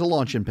always a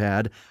launching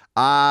pad.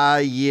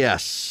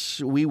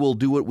 Yes, we will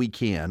do what we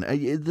can.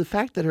 The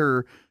fact that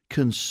her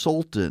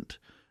consultant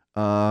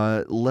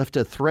left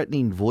a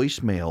threatening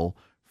voicemail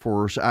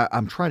for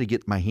I'm trying to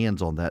get my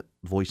hands on that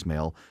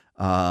voicemail.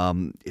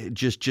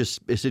 Just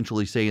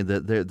essentially saying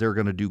that they're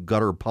going to do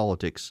gutter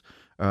politics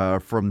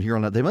from here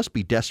on out. They must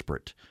be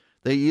desperate.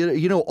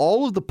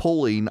 All of the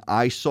polling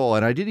I saw,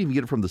 and I didn't even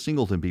get it from the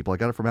Singleton people, I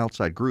got it from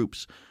outside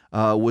groups,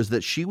 was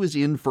that she was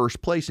in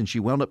first place and she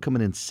wound up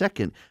coming in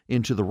second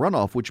into the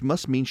runoff, which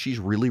must mean she's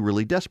really,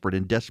 really desperate.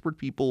 And desperate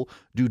people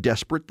do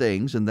desperate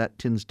things, and that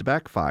tends to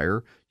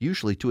backfire,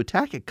 usually. To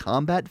attack a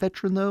combat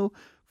veteran, though,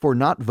 for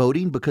not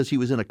voting because he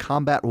was in a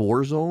combat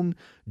war zone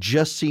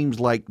just seems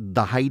like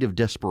the height of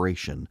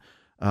desperation.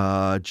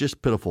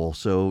 Just pitiful.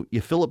 So,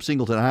 Philip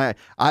Singleton, I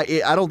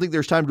don't think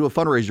there's time to do a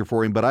fundraiser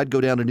for him, but I'd go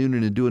down to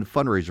Noonan and do a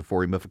fundraiser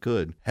for him if I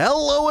could.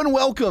 Hello and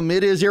welcome.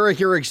 It is Eric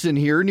Erickson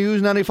here,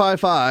 News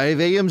 95.5,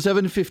 AM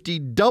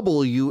 750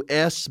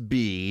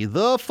 WSB.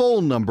 The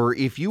phone number,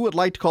 if you would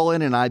like to call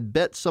in, and I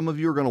bet some of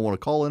you are going to want to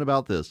call in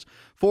about this,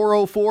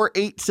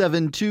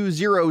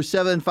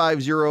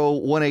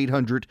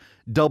 404-872-0750,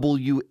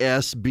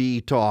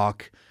 1-800-WSB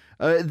Talk.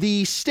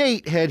 The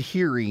state had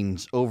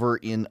hearings over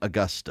in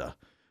Augusta.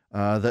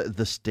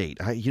 The state.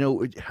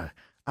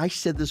 I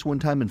said this one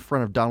time in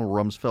front of Donald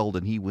Rumsfeld,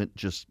 and he went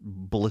just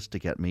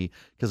ballistic at me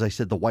because I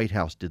said the White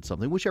House did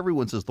something, which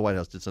everyone says the White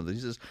House did something.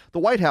 He says the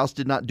White House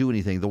did not do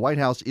anything. The White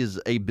House is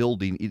a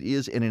building. It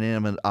is an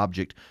inanimate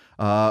object.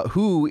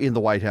 Who in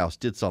the White House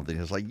did something?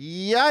 It's like,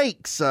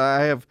 yikes!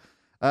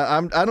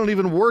 I don't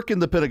even work in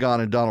the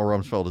Pentagon, and Donald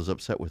Rumsfeld is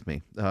upset with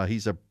me.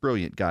 He's a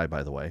brilliant guy,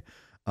 by the way.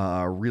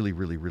 Really,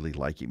 really, really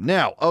like him.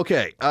 Now,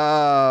 okay,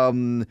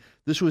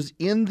 this was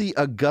in the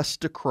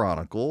Augusta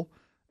Chronicle,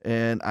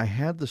 and I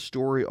had the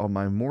story on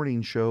my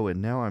morning show,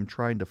 and now I'm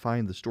trying to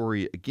find the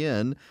story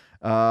again.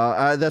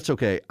 That's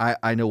okay.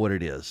 I know what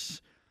it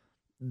is.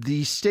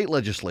 The state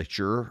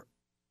legislature,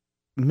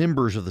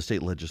 members of the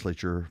state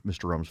legislature,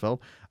 Mr. Rumsfeld,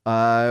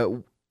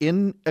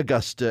 in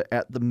Augusta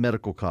at the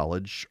medical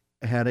college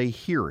had a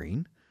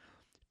hearing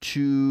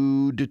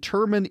to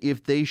determine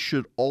if they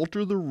should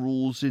alter the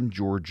rules in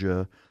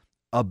Georgia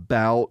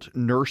about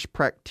nurse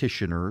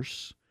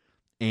practitioners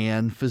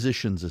and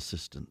physician's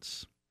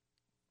assistants.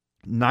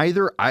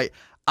 I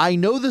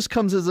know this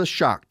comes as a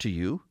shock to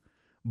you,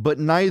 but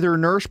neither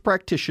nurse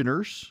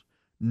practitioners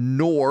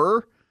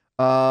nor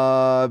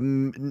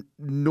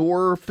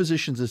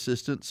physician's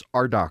assistants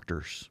are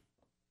doctors.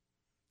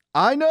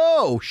 I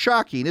know,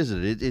 shocking,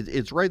 isn't it?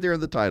 It's right there in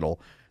the title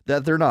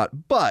that they're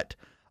not. But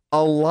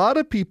a lot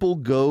of people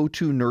go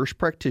to nurse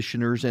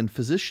practitioners and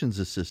physician's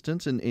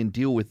assistants and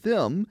deal with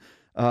them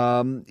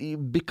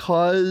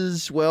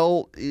because,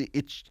 well,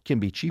 it can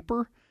be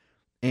cheaper,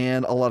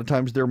 and a lot of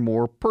times they're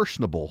more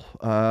personable.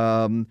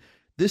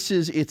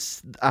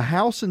 It's a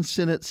House and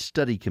Senate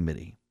study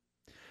committee.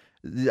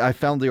 I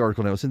found the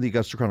article now. It's in the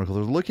Augusta Chronicle.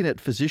 They're looking at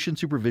physician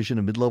supervision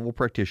of mid-level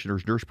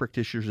practitioners, nurse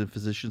practitioners, and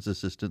physician's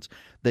assistants.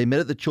 They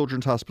met at the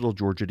Children's Hospital of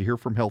Georgia to hear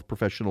from health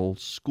professional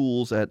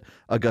schools at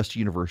Augusta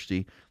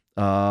University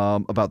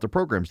about their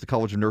programs. The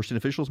College of Nursing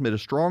officials made a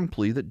strong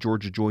plea that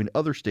Georgia join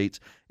other states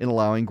in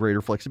allowing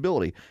greater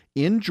flexibility.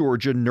 In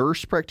Georgia,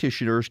 nurse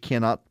practitioners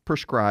cannot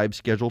prescribe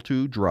Schedule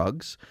II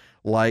drugs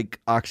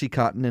like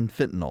OxyContin and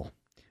fentanyl.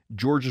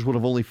 Georgia is one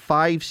of only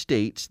 5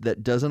 states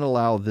that doesn't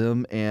allow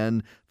them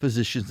and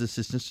physician's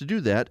assistants to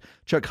do that.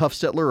 Chuck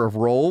Huffstetler of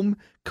Rome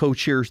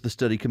co-chairs the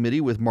study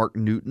committee with Mark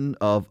Newton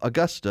of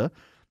Augusta.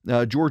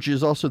 Georgia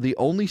is also the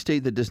only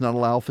state that does not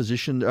allow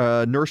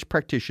nurse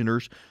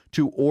practitioners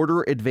to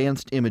order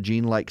advanced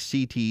imaging like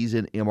CTs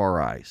and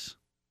MRIs.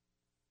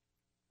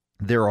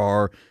 There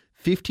are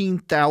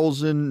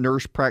 15,000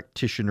 nurse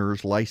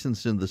practitioners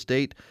licensed in the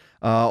state.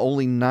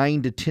 Only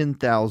 9,000 to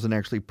 10,000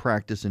 actually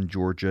practice in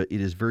Georgia.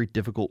 It is very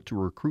difficult to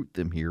recruit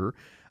them here.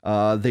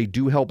 They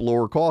do help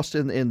lower costs,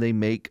 and they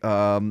make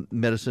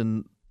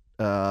medicine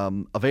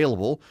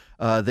available.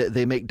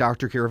 They make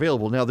doctor care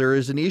available. Now, there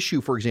is an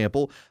issue, for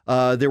example.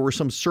 There were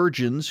some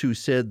surgeons who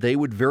said they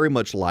would very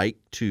much like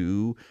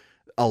to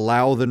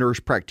allow the nurse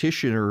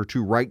practitioner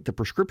to write the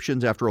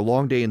prescriptions after a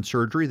long day in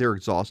surgery. They're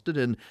exhausted,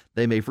 and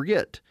they may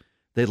forget.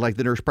 They'd like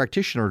the nurse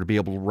practitioner to be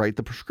able to write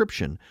the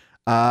prescription.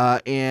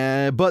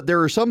 But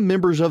there are some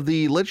members of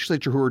the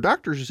legislature who are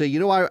doctors who say,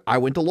 I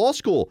went to law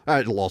school.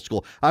 I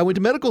went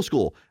to medical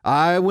school.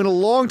 I went a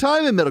long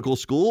time in medical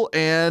school,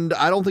 and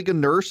I don't think a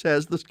nurse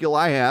has the skill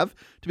I have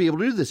to be able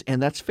to do this.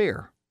 And that's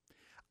fair.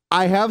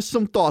 I have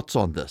some thoughts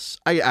on this.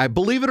 I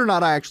believe it or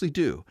not, I actually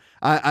do.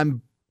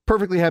 I'm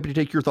perfectly happy to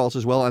take your thoughts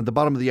as well. At the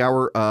bottom of the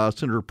hour,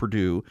 Senator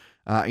Perdue,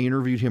 I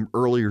interviewed him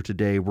earlier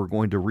today. We're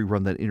going to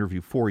rerun that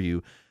interview for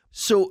you.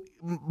 So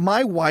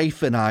my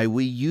wife and I,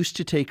 we used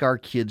to take our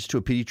kids to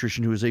a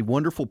pediatrician who is a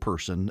wonderful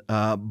person,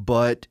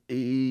 but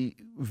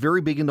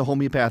very big into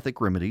homeopathic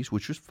remedies,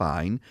 which was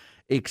fine,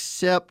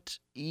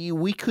 except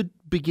we could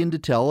begin to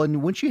tell,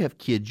 and once you have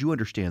kids, you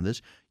understand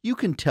this, you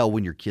can tell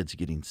when your kid's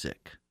getting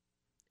sick.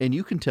 And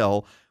you can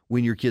tell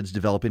when your kid's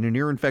developing an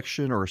ear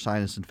infection or a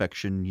sinus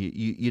infection,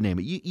 you name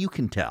it, you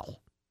can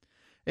tell.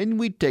 And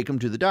we'd take them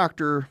to the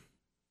doctor.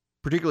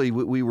 Particularly,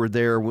 we were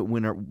there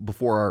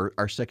before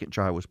our second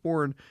child was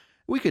born.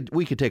 We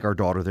could take our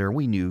daughter there.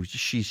 We knew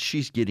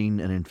she's getting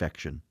an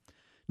infection.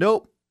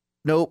 Nope.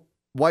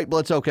 White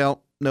blood cell count.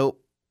 Nope.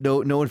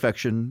 No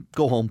infection.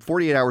 Go home.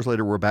 48 hours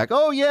later, we're back.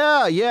 Oh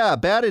yeah.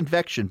 Bad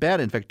infection.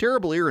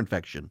 Terrible ear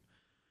infection.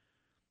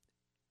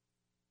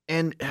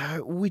 And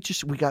we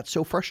got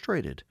so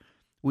frustrated.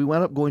 We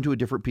wound up going to a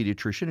different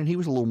pediatrician, and he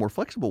was a little more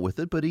flexible with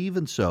it. But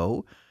even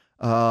so,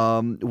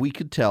 we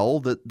could tell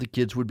that the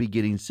kids would be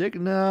getting sick.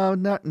 No,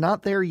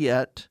 not there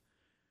yet.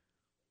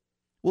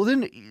 Well,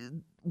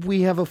 then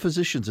we have a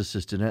physician's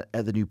assistant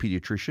at the new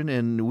pediatrician,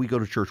 and we go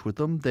to church with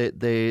them.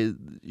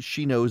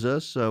 She knows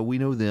us. We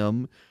know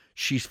them.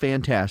 She's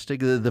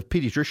fantastic. The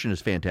pediatrician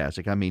is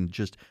fantastic. I mean,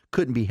 just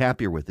couldn't be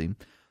happier with him.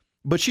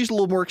 But she's a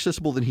little more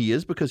accessible than he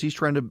is because he's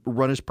trying to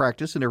run his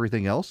practice and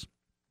everything else.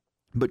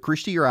 But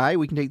Christy or I,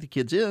 we can take the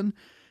kids in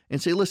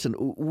and say, listen,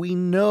 we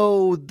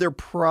know they're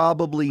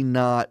probably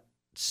not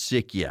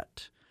sick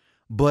yet,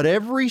 but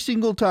every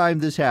single time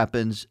this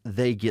happens,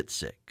 they get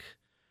sick.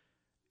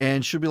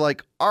 And she'll be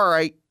like, all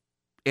right,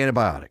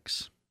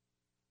 antibiotics.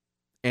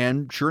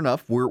 And sure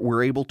enough,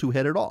 we're able to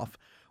head it off.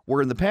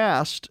 Where in the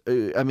past,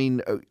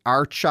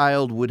 our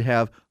child would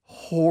have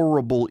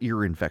horrible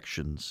ear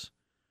infections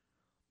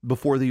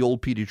before the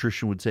old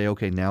pediatrician would say,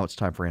 okay, now it's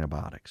time for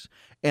antibiotics.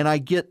 And I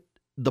get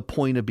the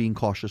point of being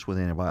cautious with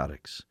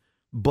antibiotics,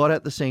 but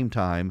at the same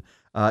time,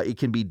 it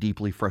can be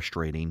deeply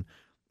frustrating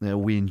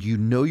when you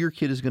know your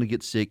kid is going to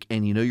get sick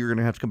and you know you're going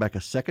to have to come back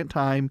a second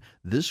time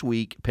this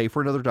week, pay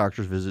for another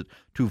doctor's visit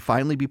to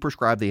finally be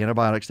prescribed the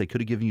antibiotics they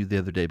could have given you the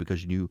other day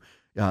because you knew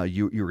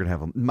you were going to have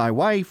them. My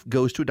wife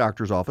goes to a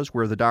doctor's office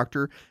where the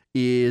doctor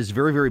is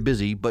very, very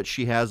busy, but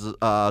she has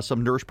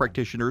some nurse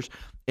practitioners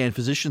and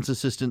physician's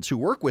assistants who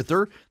work with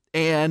her,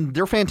 and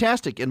they're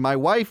fantastic. And my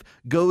wife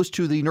goes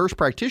to the nurse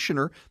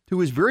practitioner who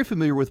is very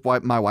familiar with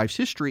my wife's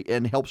history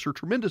and helps her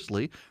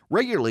tremendously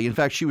regularly. In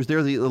fact, she was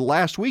there the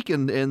last week,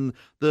 and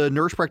the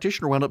nurse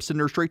practitioner wound up sending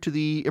her straight to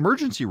the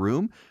emergency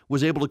room,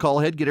 was able to call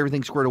ahead, get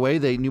everything squared away.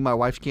 They knew my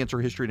wife's cancer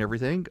history and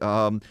everything.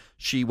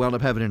 She wound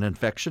up having an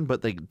infection,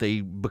 but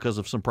they because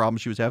of some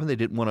problems she was having. They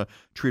didn't want to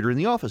treat her in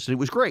the office, and it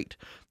was great.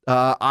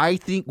 I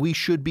think we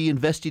should be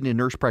investing in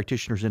nurse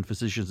practitioners and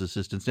physician's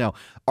assistants. Now,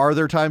 are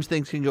there times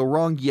things can go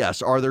wrong?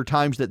 Yes. Are there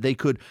times that they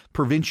could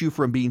prevent you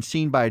from being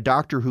seen by a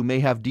doctor who may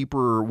have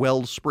deeper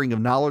wellspring of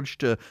knowledge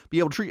to be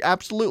able to treat?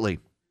 Absolutely.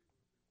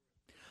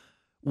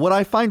 What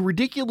I find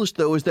ridiculous,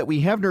 though, is that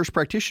we have nurse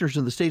practitioners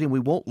in the state and we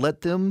won't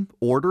let them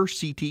order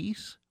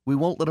CTs. We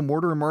won't let them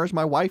order MRIs.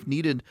 My wife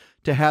needed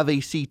to have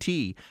a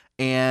CT,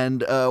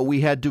 and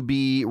we had to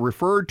be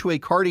referred to a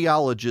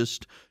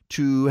cardiologist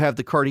to have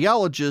the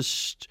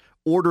cardiologist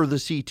order the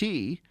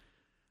CT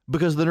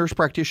because the nurse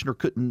practitioner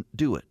couldn't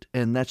do it.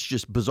 And that's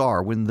just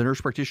bizarre. When the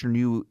nurse practitioner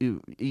knew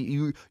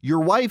your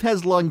wife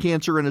has lung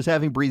cancer and is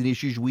having breathing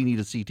issues, we need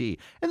a CT.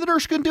 And the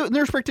nurse couldn't do it. The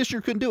nurse practitioner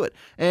couldn't do it.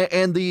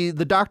 And the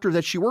doctor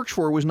that she works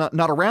for was not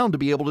around to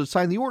be able to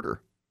sign the order.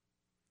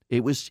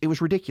 It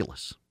was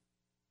ridiculous.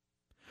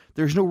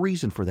 There's no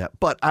reason for that.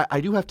 But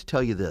I do have to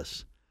tell you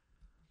this.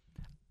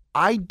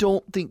 I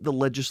don't think the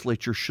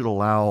legislature should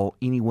allow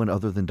anyone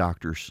other than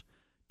doctors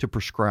to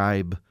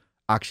prescribe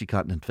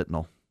OxyContin and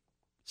fentanyl,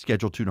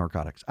 Schedule II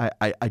narcotics.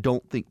 I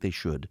don't think they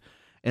should.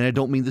 And I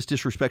don't mean this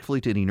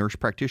disrespectfully to any nurse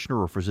practitioner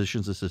or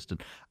physician's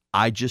assistant.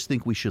 I just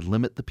think we should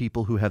limit the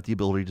people who have the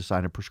ability to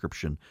sign a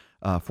prescription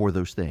for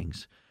those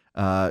things.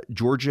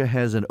 Georgia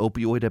has an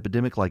opioid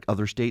epidemic like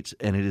other states,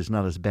 and it is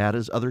not as bad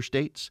as other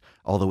states,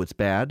 although it's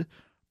bad.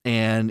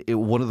 And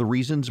one of the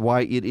reasons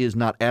why it is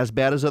not as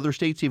bad as other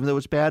states, even though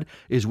it's bad,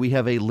 is we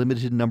have a more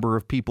limited number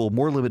of people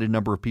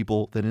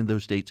than in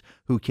those states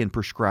who can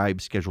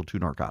prescribe Schedule II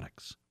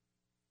narcotics.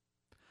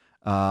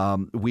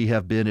 We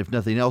have been, if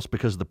nothing else,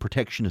 because of the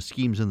protectionist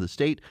schemes in the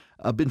state,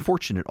 been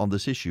fortunate on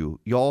this issue.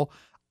 Y'all,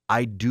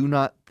 I do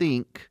not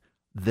think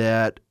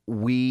that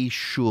we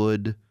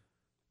should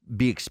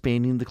be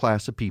expanding the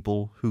class of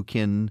people who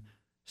can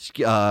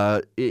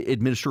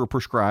administer or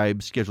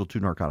prescribe Schedule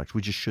II narcotics.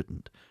 We just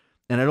shouldn't.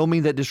 And I don't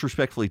mean that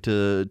disrespectfully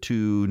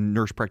to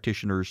nurse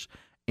practitioners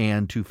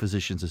and to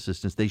physician's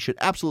assistants. They should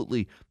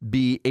absolutely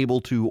be able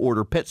to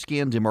order PET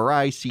scans,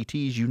 MRIs,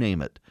 CTs, you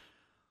name it.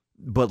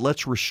 But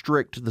let's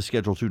restrict the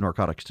Schedule II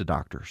narcotics to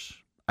doctors.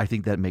 I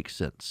think that makes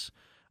sense,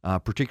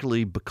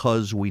 particularly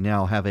because we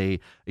now have a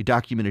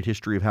documented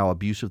history of how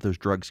abusive those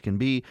drugs can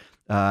be.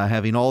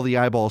 Having all the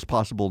eyeballs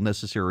possible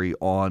necessary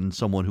on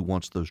someone who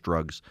wants those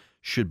drugs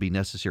should be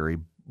necessary.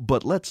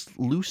 But let's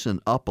loosen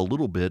up a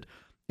little bit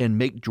and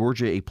make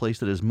Georgia a place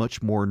that is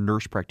much more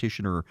nurse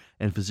practitioner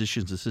and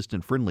physician's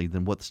assistant friendly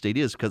than what the state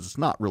is, because it's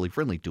not really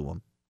friendly to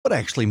them. What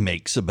actually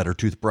makes a better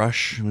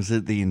toothbrush? Is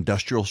it the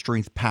industrial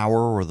strength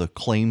power or the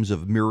claims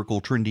of miracle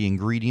trendy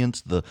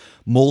ingredients, the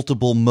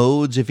multiple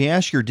modes? If you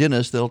ask your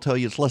dentist, they'll tell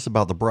you it's less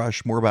about the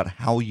brush, more about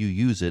how you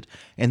use it.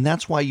 And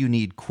that's why you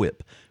need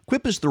Quip.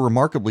 Quip is the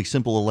remarkably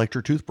simple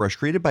electric toothbrush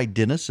created by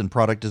dentists and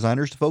product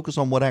designers to focus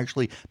on what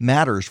actually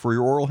matters for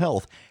your oral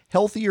health.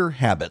 Healthier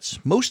habits.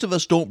 Most of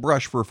us don't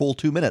brush for a full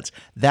 2 minutes.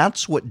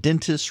 That's what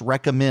dentists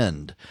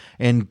recommend.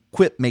 And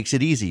Quip makes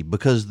it easy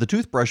because the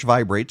toothbrush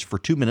vibrates for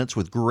 2 minutes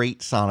with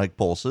great sonic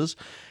pulses.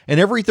 And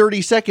every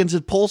 30 seconds,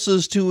 it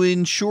pulses to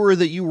ensure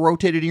that you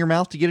rotate it in your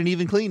mouth to get an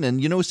even clean.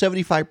 And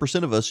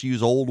 75% of us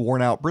use old,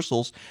 worn-out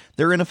bristles.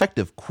 They're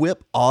ineffective.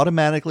 Quip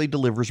automatically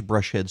delivers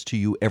brush heads to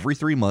you every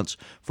 3 months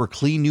for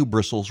clean new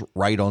bristles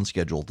right on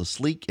schedule. The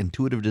sleek,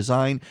 intuitive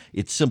design,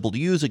 it's simple to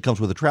use. It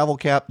comes with a travel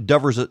cap,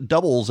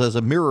 doubles as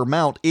a mirror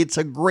mount. It's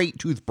a great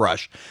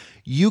toothbrush.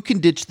 You can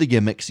ditch the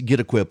gimmicks, get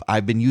a Quip.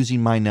 I've been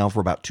using mine now for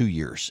about 2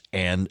 years,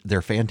 and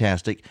they're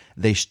fantastic.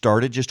 They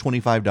start at just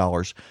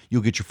 $25.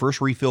 You'll get your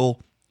first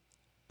refill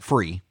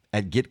free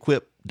at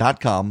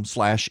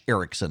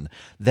getquip.com/Erickson.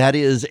 That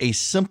is a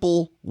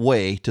simple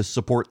way to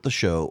support the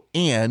show,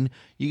 and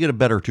you get a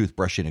better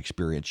toothbrushing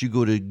experience. You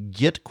go to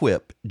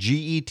getquip,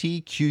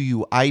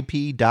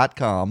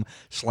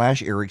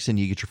 getquip.com/Erickson.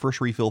 You get your first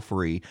refill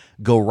free.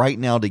 Go right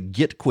now to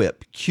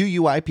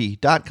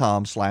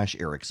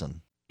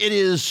getquip.com/Erickson. It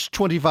is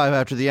 25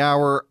 after the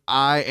hour.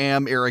 I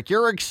am Eric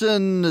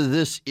Erickson.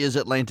 This is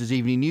Atlanta's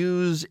Evening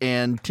News,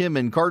 and Tim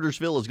in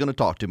Cartersville is going to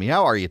talk to me.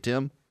 How are you,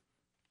 Tim?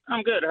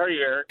 I'm good. How are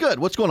you, Eric? Good.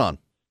 What's going on?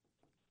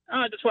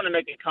 I just want to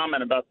make a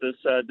comment about this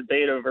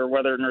debate over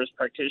whether nurse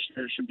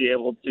practitioners should be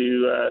able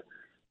to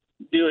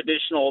do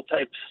additional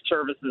type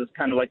services,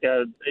 kind of like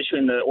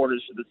issuing the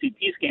orders for the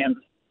CT scans.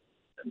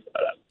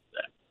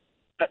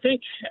 I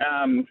think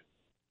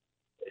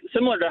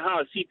similar to how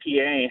a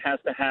CPA has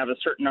to have a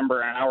certain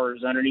number of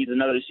hours underneath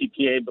another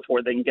CPA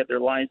before they can get their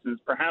license,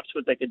 perhaps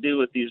what they could do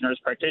with these nurse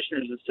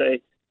practitioners is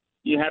say,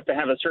 you have to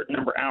have a certain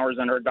number of hours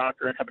under a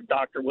doctor and have a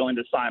doctor willing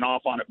to sign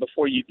off on it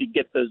before you could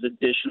get those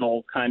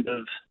additional kind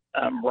of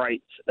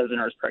rights as a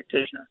nurse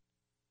practitioner.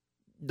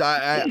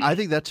 I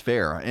think that's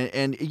fair.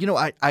 And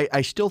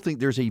I still think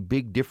there's a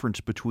big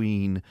difference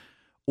between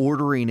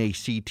ordering a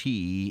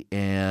CT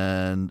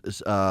and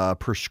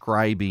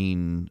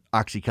prescribing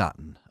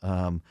OxyContin.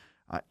 Oh,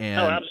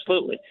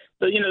 absolutely.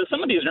 But,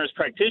 some of these nurse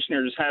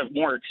practitioners have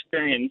more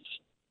experience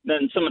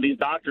than some of these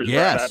doctors right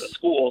out of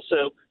school.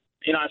 So,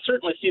 I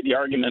certainly see the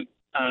argument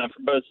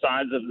for both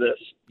sides of this.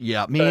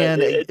 Yeah, man.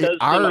 But it does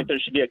seem like there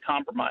should be a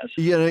compromise.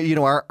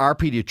 Our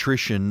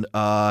pediatrician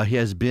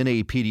has been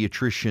a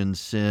pediatrician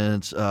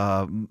since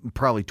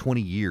probably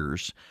 20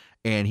 years.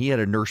 And he had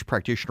a nurse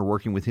practitioner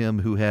working with him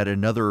who had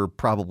another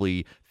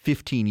probably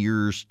 15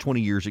 years, 20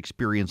 years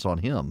experience on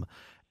him.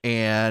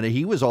 And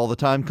he was all the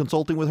time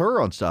consulting with her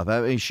on stuff.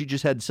 I mean, she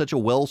just had such a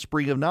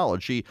wellspring of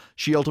knowledge.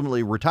 She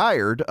ultimately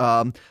retired,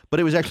 but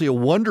it was actually a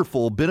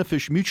wonderful,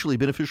 mutually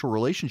beneficial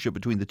relationship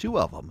between the two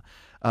of them.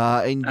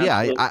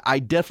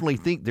 I definitely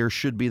think there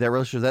should be that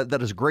relationship.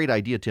 That is a great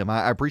idea, Tim.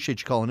 I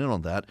appreciate you calling in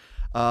on that.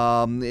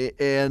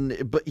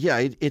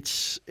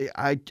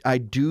 I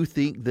do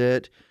think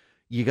that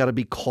you got to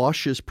be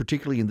cautious,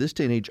 particularly in this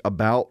day and age,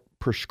 about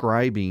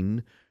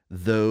prescribing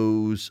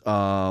those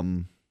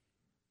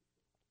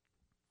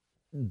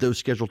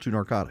Schedule II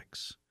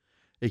narcotics.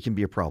 It can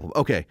be a problem.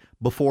 Okay,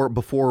 before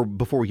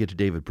we get to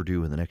David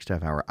Perdue in the next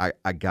half hour,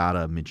 I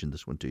gotta mention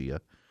this one to you.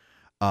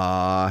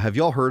 Have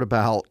y'all heard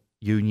about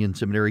Union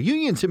Seminary?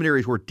 Union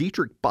Seminary is where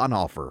Dietrich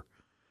Bonhoeffer,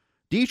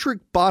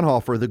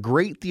 the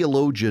great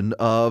theologian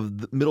of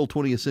the middle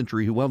 20th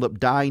century who wound up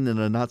dying in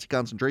a Nazi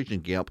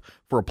concentration camp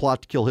for a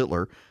plot to kill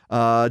Hitler,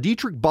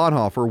 Dietrich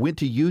Bonhoeffer went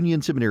to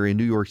Union Seminary in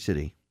New York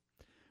City.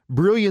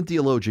 Brilliant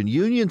theologian.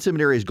 Union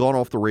Seminary has gone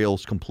off the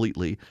rails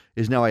completely,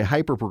 is now a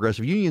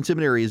hyper-progressive. Union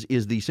Seminary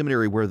is the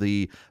seminary where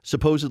the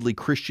supposedly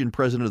Christian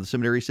president of the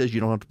seminary says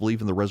you don't have to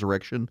believe in the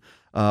resurrection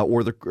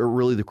or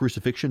really the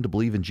crucifixion to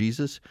believe in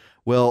Jesus.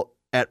 Well,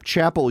 at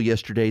chapel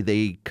yesterday,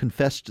 they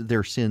confessed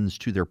their sins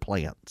to their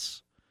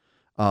plants.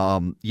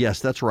 Yes,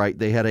 that's right.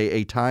 They had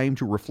a time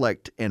to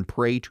reflect and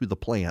pray to the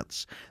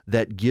plants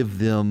that give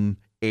them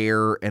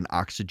air and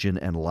oxygen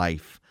and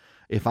life.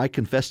 If I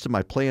confess to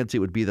my plants, it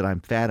would be that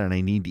I'm fat and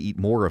I need to eat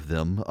more of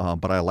them,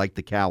 but I like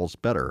the cows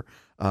better.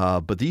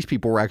 But these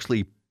people were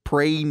actually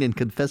praying and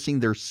confessing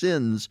their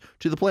sins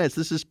to the plants.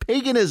 This is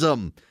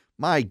paganism.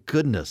 My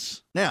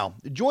goodness. Now,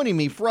 joining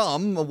me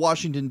from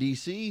Washington,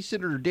 D.C.,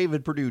 Senator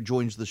David Perdue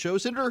joins the show.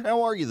 Senator,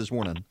 how are you this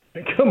morning?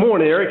 Good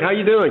morning, Eric. How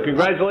you doing?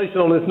 Congratulations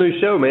on this new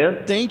show,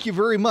 man. Thank you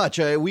very much.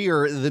 We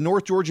are the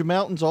North Georgia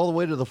mountains all the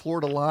way to the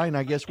Florida line.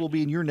 I guess we'll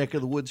be in your neck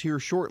of the woods here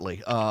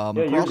shortly.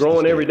 You're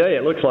growing every day,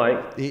 it looks like.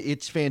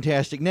 It's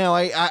fantastic. Now,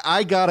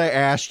 I got to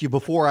ask you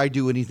before I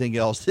do anything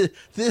else,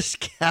 this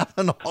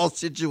Kavanaugh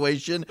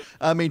situation,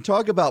 I mean,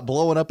 talk about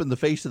blowing up in the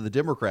face of the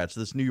Democrats,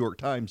 this New York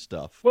Times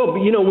stuff. Well,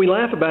 we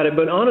laugh about it,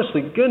 but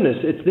honestly, goodness,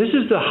 this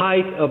is the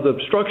height of the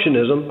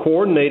obstructionism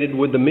coordinated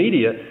with the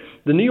media.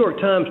 The New York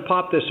Times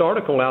popped this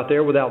article out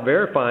there without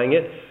verifying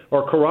it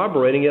or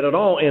corroborating it at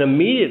all, and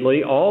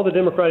immediately all the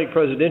Democratic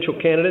presidential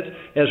candidates,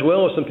 as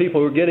well as some people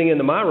who are getting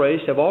into my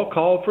race, have all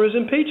called for his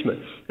impeachment.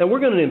 And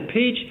we're going to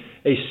impeach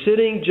a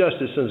sitting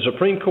justice in the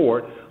Supreme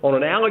Court on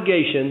an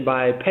allegation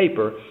by a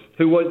paper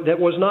that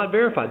was not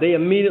verified. They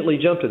immediately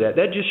jumped to that.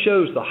 That just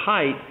shows the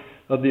height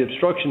of the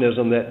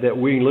obstructionism that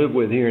we live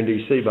with here in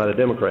D.C. by the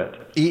Democrats.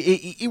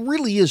 It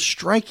really is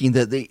striking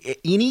that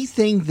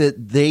anything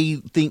that they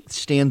think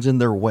stands in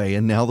their way,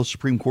 and now the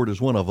Supreme Court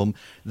is one of them,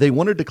 they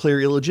want to declare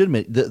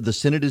illegitimate. The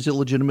Senate is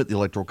illegitimate, the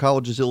Electoral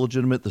College is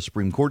illegitimate, the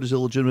Supreme Court is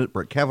illegitimate,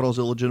 Brett Kavanaugh's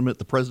illegitimate,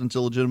 the president's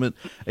illegitimate.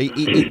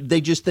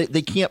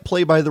 They can't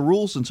play by the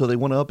rules, and so they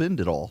want to upend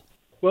it all.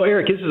 Well,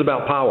 Eric, this is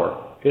about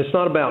power. It's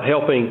not about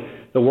helping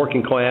the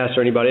working class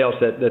or anybody else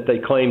that they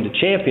claim to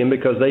champion,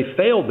 because they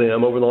failed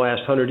them over the last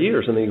 100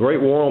 years. I mean, the Great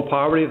War on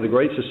Poverty of the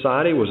Great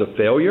Society was a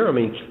failure. I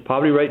mean,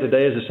 poverty rate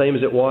today is the same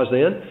as it was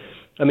then.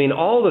 I mean,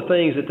 all the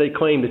things that they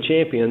claim to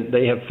champion,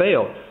 they have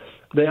failed.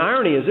 The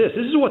irony is this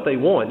is what they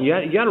want. You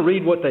got to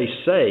read what they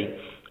say.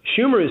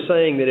 Schumer is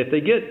saying that if they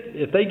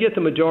get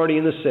the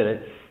majority in the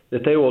Senate,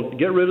 that they will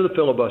get rid of the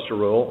filibuster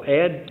rule,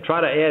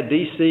 try to add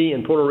D.C.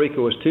 and Puerto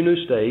Rico as 2 new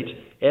states,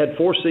 add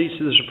 4 seats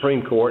to the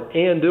Supreme Court,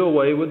 and do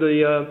away with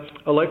the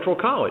Electoral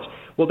College.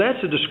 Well,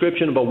 that's a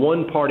description of a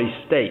one-party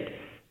state.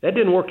 That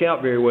didn't work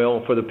out very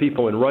well for the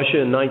people in Russia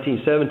in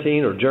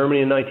 1917 or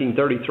Germany in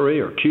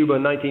 1933 or Cuba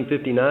in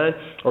 1959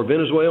 or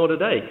Venezuela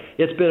today.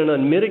 It's been an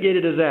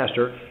unmitigated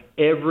disaster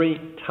every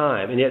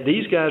time. And yet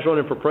these guys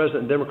running for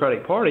president in the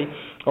Democratic Party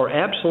are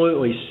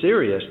absolutely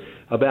serious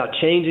about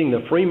changing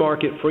the free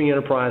market, free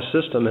enterprise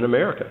system in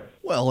America.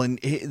 Well, and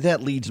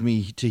that leads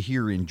me to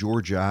here in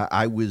Georgia.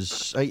 I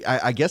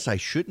guess I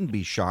shouldn't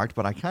be shocked,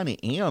 but I kind of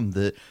am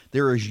that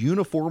there is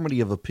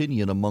uniformity of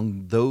opinion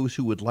among those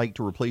who would like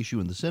to replace you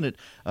in the Senate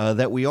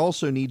that we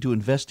also need to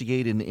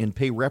investigate and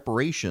pay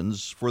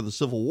reparations for the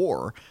Civil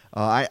War.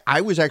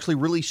 I was actually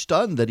really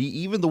stunned that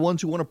even the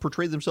ones who want to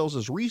portray themselves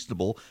as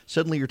reasonable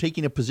suddenly are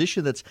taking a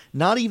position that's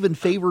not even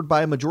favored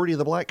by a majority of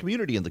the black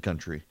community in the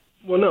country.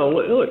 Well, no,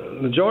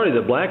 look, majority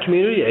of the black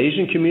community,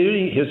 Asian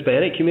community,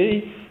 Hispanic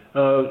community,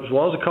 as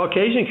well as the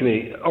Caucasian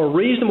community, are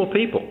reasonable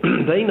people.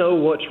 They know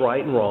what's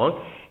right and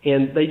wrong,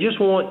 and they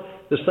just want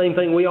the same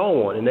thing we all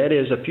want, and that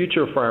is a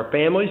future for our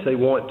families. They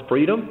want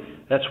freedom.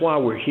 That's why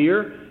we're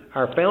here.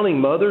 Our founding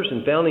mothers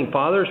and founding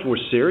fathers were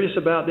serious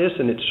about this,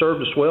 and it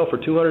served us well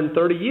for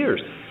 230 years.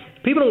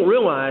 People don't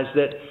realize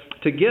that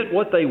to get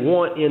what they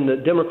want in the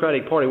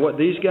Democratic Party, what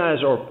these guys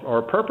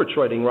are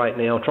perpetrating right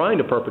now, trying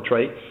to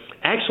perpetrate,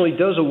 actually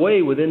does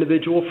away with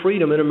individual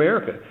freedom in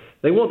America.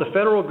 They want the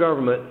federal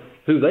government,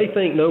 who they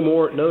think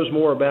knows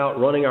more about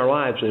running our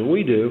lives than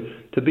we do,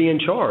 to be in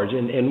charge.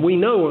 And we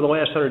know over the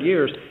last 100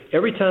 years,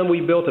 every time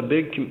we built a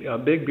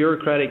big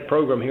bureaucratic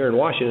program here in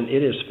Washington,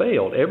 it has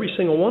failed, every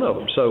single one of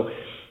them. So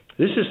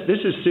this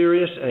is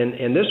serious,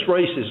 and this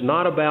race is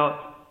not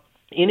about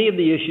any of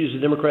the issues the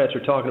Democrats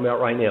are talking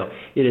about right now.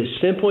 It is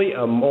simply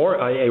a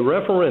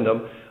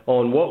referendum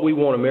on what we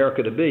want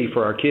America to be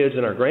for our kids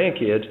and our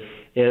grandkids.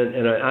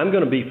 And I'm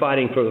going to be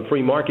fighting for the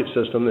free market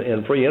system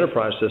and free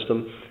enterprise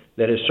system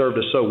that has served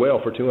us so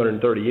well for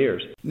 230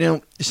 years.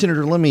 Now,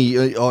 Senator, let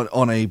me,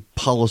 on a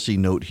policy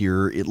note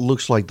here, it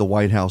looks like the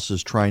White House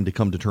is trying to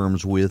come to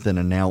terms with and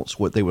announce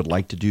what they would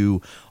like to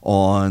do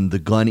on the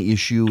gun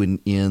issue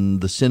in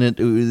the Senate.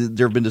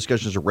 There have been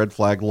discussions of red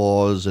flag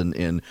laws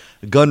and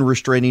gun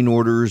restraining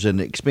orders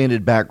and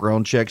expanded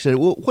background checks.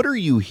 What are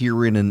you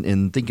hearing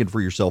and thinking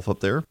for yourself up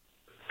there?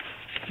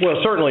 Well,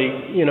 certainly,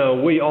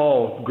 we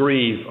all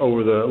grieve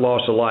over the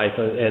loss of life,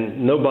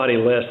 and nobody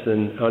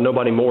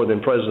more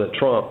than President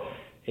Trump.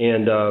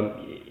 And,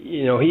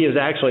 he has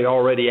actually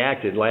already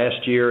acted.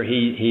 Last year,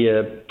 he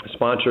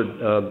sponsored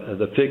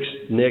the Fix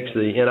NICS,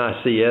 the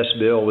NICS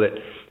bill that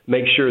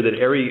makes sure that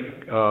every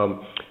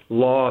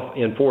law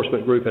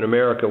enforcement group in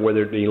America,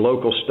 whether it be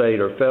local, state,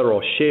 or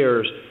federal,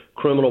 shares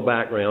criminal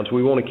backgrounds.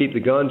 We want to keep the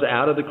guns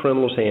out of the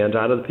criminals' hands,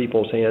 out of the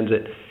people's hands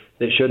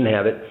that shouldn't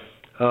have it.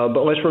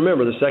 But let's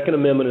remember, the Second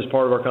Amendment is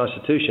part of our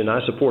Constitution.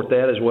 I support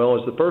that as well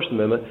as the First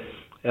Amendment.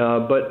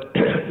 But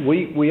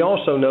we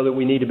also know that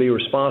we need to be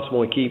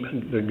responsible and keep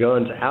the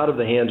guns out of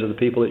the hands of the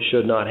people that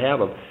should not have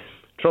them.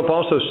 Trump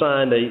also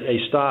signed a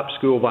Stop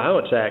School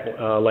Violence Act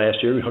last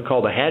year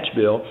called the Hatch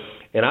Bill.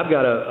 And I've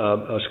got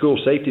a school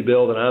safety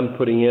bill that I'm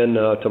putting in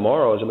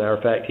tomorrow, as a matter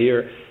of fact,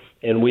 here.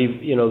 And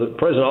the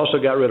president also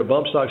got rid of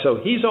bump stock.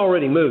 So he's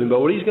already moving. But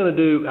what he's going to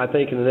do, I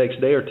think, in the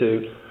next day or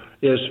two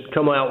is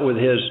come out with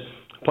his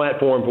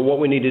platform for what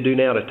we need to do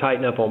now to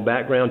tighten up on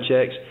background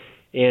checks.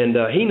 And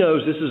he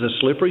knows this is a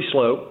slippery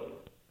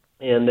slope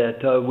and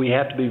that we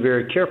have to be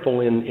very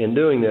careful in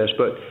doing this.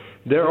 But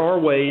there are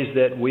ways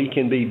that we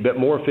can be a bit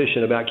more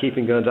efficient about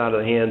keeping guns out of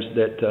the hands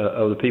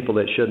of the people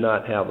that should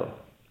not have them.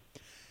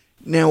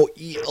 Now,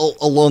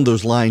 along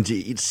those lines,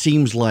 it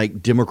seems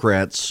like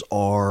Democrats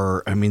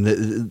are,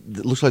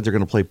 it looks like they're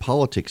going to play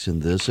politics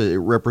in this.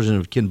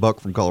 Representative Ken Buck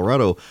from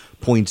Colorado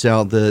points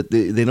out that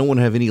they don't want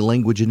to have any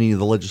language in any of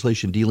the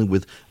legislation dealing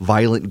with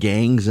violent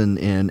gangs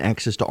and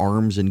access to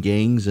arms and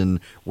gangs and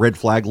red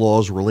flag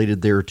laws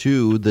related there,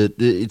 too. That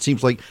it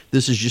seems like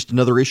this is just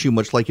another issue,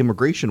 much like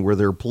immigration, where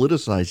they're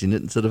politicizing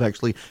it instead of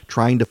actually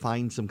trying to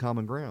find some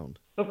common ground.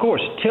 Of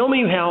course. Tell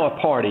me how a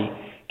party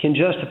can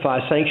justify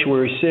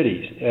sanctuary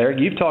cities. Eric,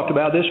 you've talked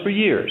about this for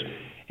years.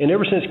 And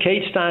ever since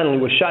Kate Steinle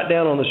was shot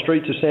down on the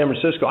streets of San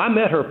Francisco, I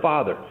met her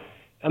father.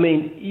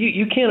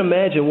 You can't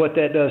imagine what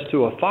that does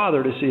to a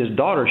father to see his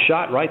daughter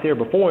shot right there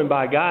before him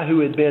by a guy who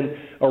had been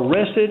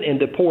arrested and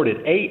deported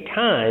 8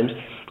 times,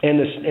 and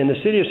the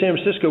city of San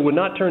Francisco would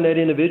not turn that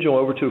individual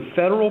over to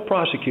federal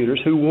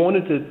prosecutors who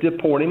wanted to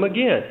deport him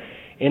again.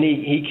 And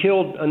he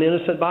killed an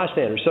innocent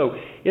bystander. So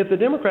if the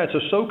Democrats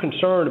are so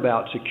concerned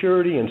about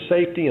security and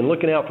safety and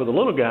looking out for the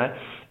little guy,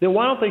 then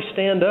why don't they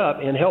stand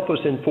up and help us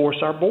enforce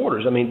our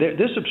borders?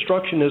 This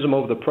obstructionism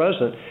over the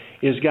president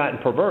has gotten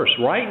perverse.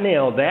 Right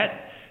now,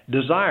 that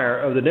desire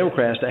of the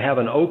Democrats to have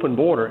an open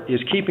border is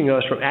keeping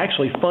us from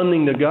actually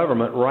funding the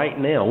government right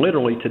now,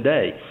 literally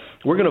today.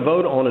 We're going to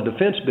vote on a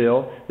defense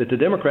bill that the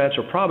Democrats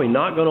are probably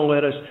not going to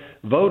let us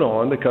vote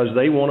on because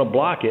they want to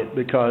block it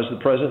because the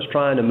president's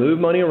trying to move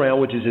money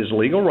around, which is his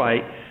legal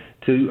right,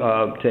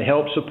 to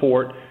help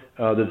support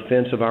the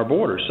defense of our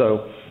borders.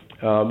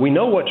 So we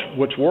know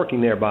what's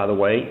working there, by the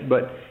way,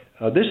 but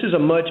this is a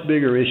much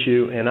bigger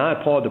issue, and I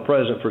applaud the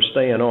president for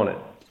staying on it.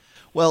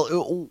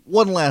 Well,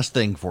 one last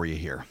thing for you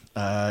here.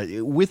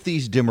 With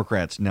these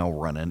Democrats now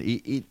running,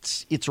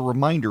 it's a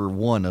reminder,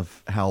 one,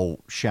 of how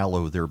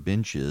shallow their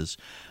bench is.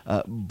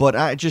 But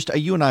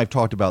you and I have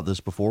talked about this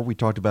before. We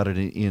talked about it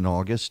in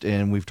August,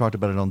 and we've talked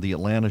about it on the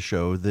Atlanta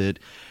show, that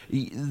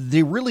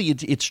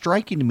it's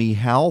striking to me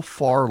how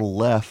far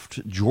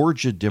left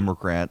Georgia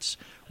Democrats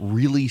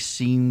really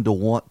seem to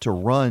want to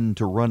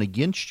run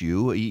against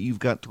you. You've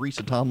got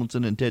Teresa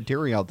Tomlinson and Ted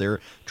Terry out there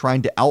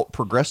trying to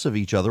out-progressive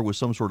each other with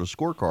some sort of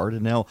scorecard,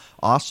 and now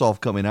Ossoff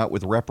coming out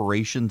with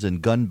reparations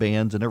and gun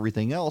bans and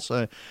everything else.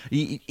 I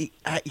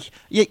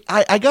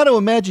got to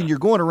imagine you're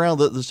going around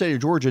the state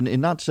of Georgia,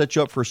 and not to set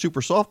you up for a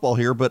super softball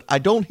here, but I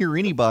don't hear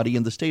anybody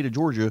in the state of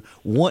Georgia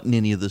wanting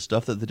any of this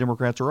stuff that the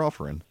Democrats are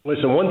offering.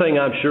 Listen, one thing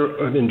I'm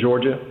sure of in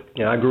Georgia,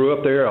 I grew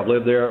up there, I've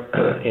lived there,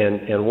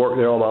 and worked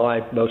there all my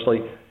life mostly.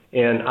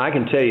 And I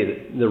can tell you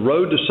that the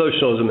road to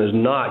socialism is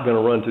not going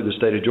to run through the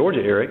state of Georgia,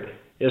 Eric.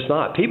 It's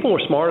not. People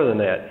are smarter than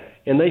that,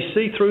 and they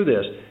see through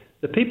this.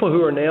 The people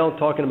who are now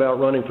talking about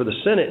running for the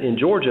Senate in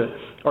Georgia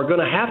are going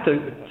to have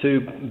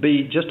to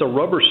be just a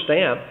rubber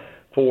stamp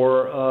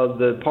for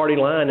the party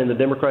line in the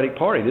Democratic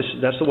Party.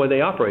 That's the way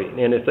they operate.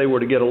 And if they were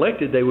to get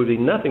elected, they would be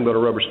nothing but a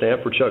rubber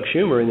stamp for Chuck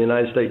Schumer in the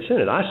United States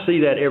Senate. I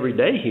see that every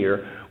day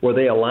here, where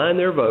they align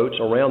their votes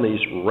around these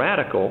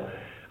radical.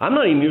 I'm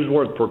not even using the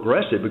word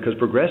progressive, because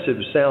progressive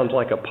sounds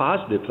like a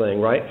positive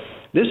thing, right?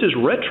 This is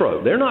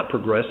retro. They're not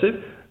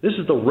progressive. This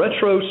is the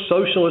retro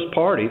socialist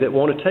party that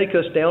want to take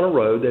us down a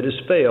road that has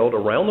failed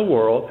around the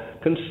world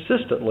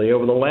consistently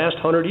over the last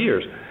 100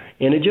 years.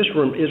 And it just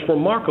is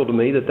remarkable to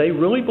me that they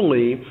really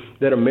believe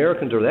that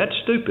Americans are that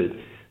stupid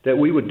that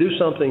we would do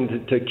something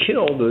to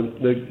kill the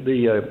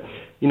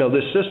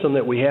system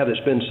that we have that's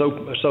been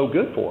so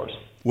good for us.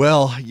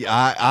 Well,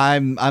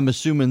 I'm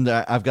assuming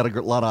that I've got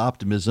a lot of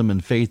optimism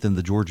and faith in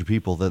the Georgia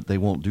people that they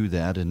won't do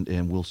that,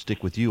 and we'll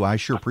stick with you. I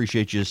sure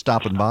appreciate you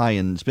stopping by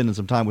and spending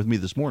some time with me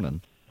this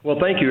morning. Well,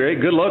 thank you,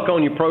 Eric. Good luck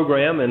on your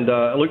program, and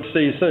I look to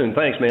see you soon.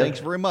 Thanks, man. Thanks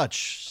very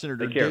much,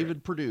 Senator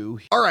David Perdue.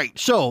 All right,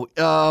 so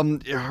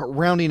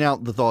rounding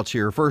out the thoughts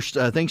here. First,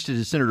 thanks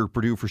to Senator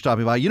Perdue for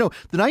stopping by. You know,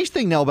 the nice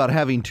thing now about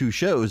having two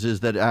shows is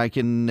that I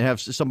can have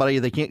somebody,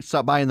 they can't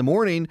stop by in the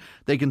morning,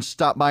 they can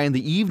stop by in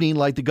the evening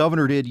like the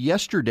governor did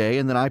yesterday,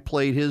 and then I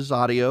played his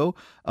audio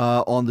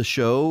on the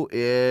show,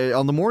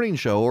 on the morning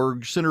show,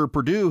 or Senator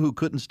Perdue, who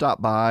couldn't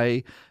stop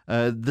by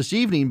this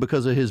evening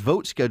because of his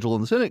vote schedule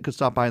in the Senate, could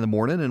stop by in the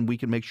morning, and we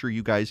can make sure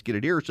you guys get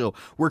it here. So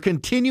we're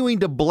continuing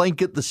to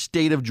blanket the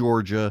state of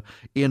Georgia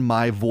in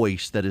my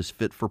voice that is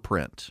fit for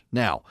print.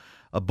 Now,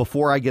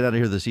 before I get out of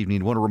here this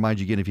evening, I want to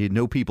remind you again, if you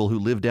know people who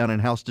live down in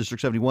House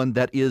District 71,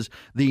 that is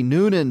the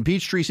Noonan,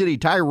 Peachtree City,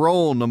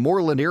 Tyrone, the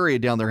Moreland area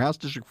down there, House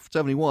District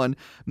 71.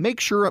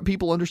 Make sure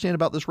people understand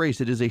about this race.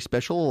 It is a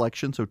special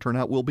election, so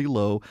turnout will be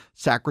low.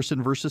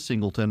 Sackerson versus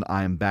Singleton.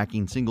 I am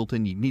backing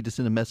Singleton. You need to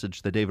send a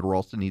message that David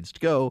Ralston needs to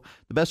go.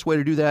 The best way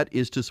to do that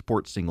is to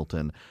support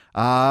Singleton.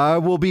 I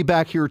will be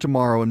back here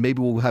tomorrow, and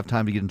maybe we'll have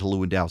time to get into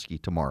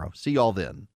Lewandowski tomorrow. See y'all then.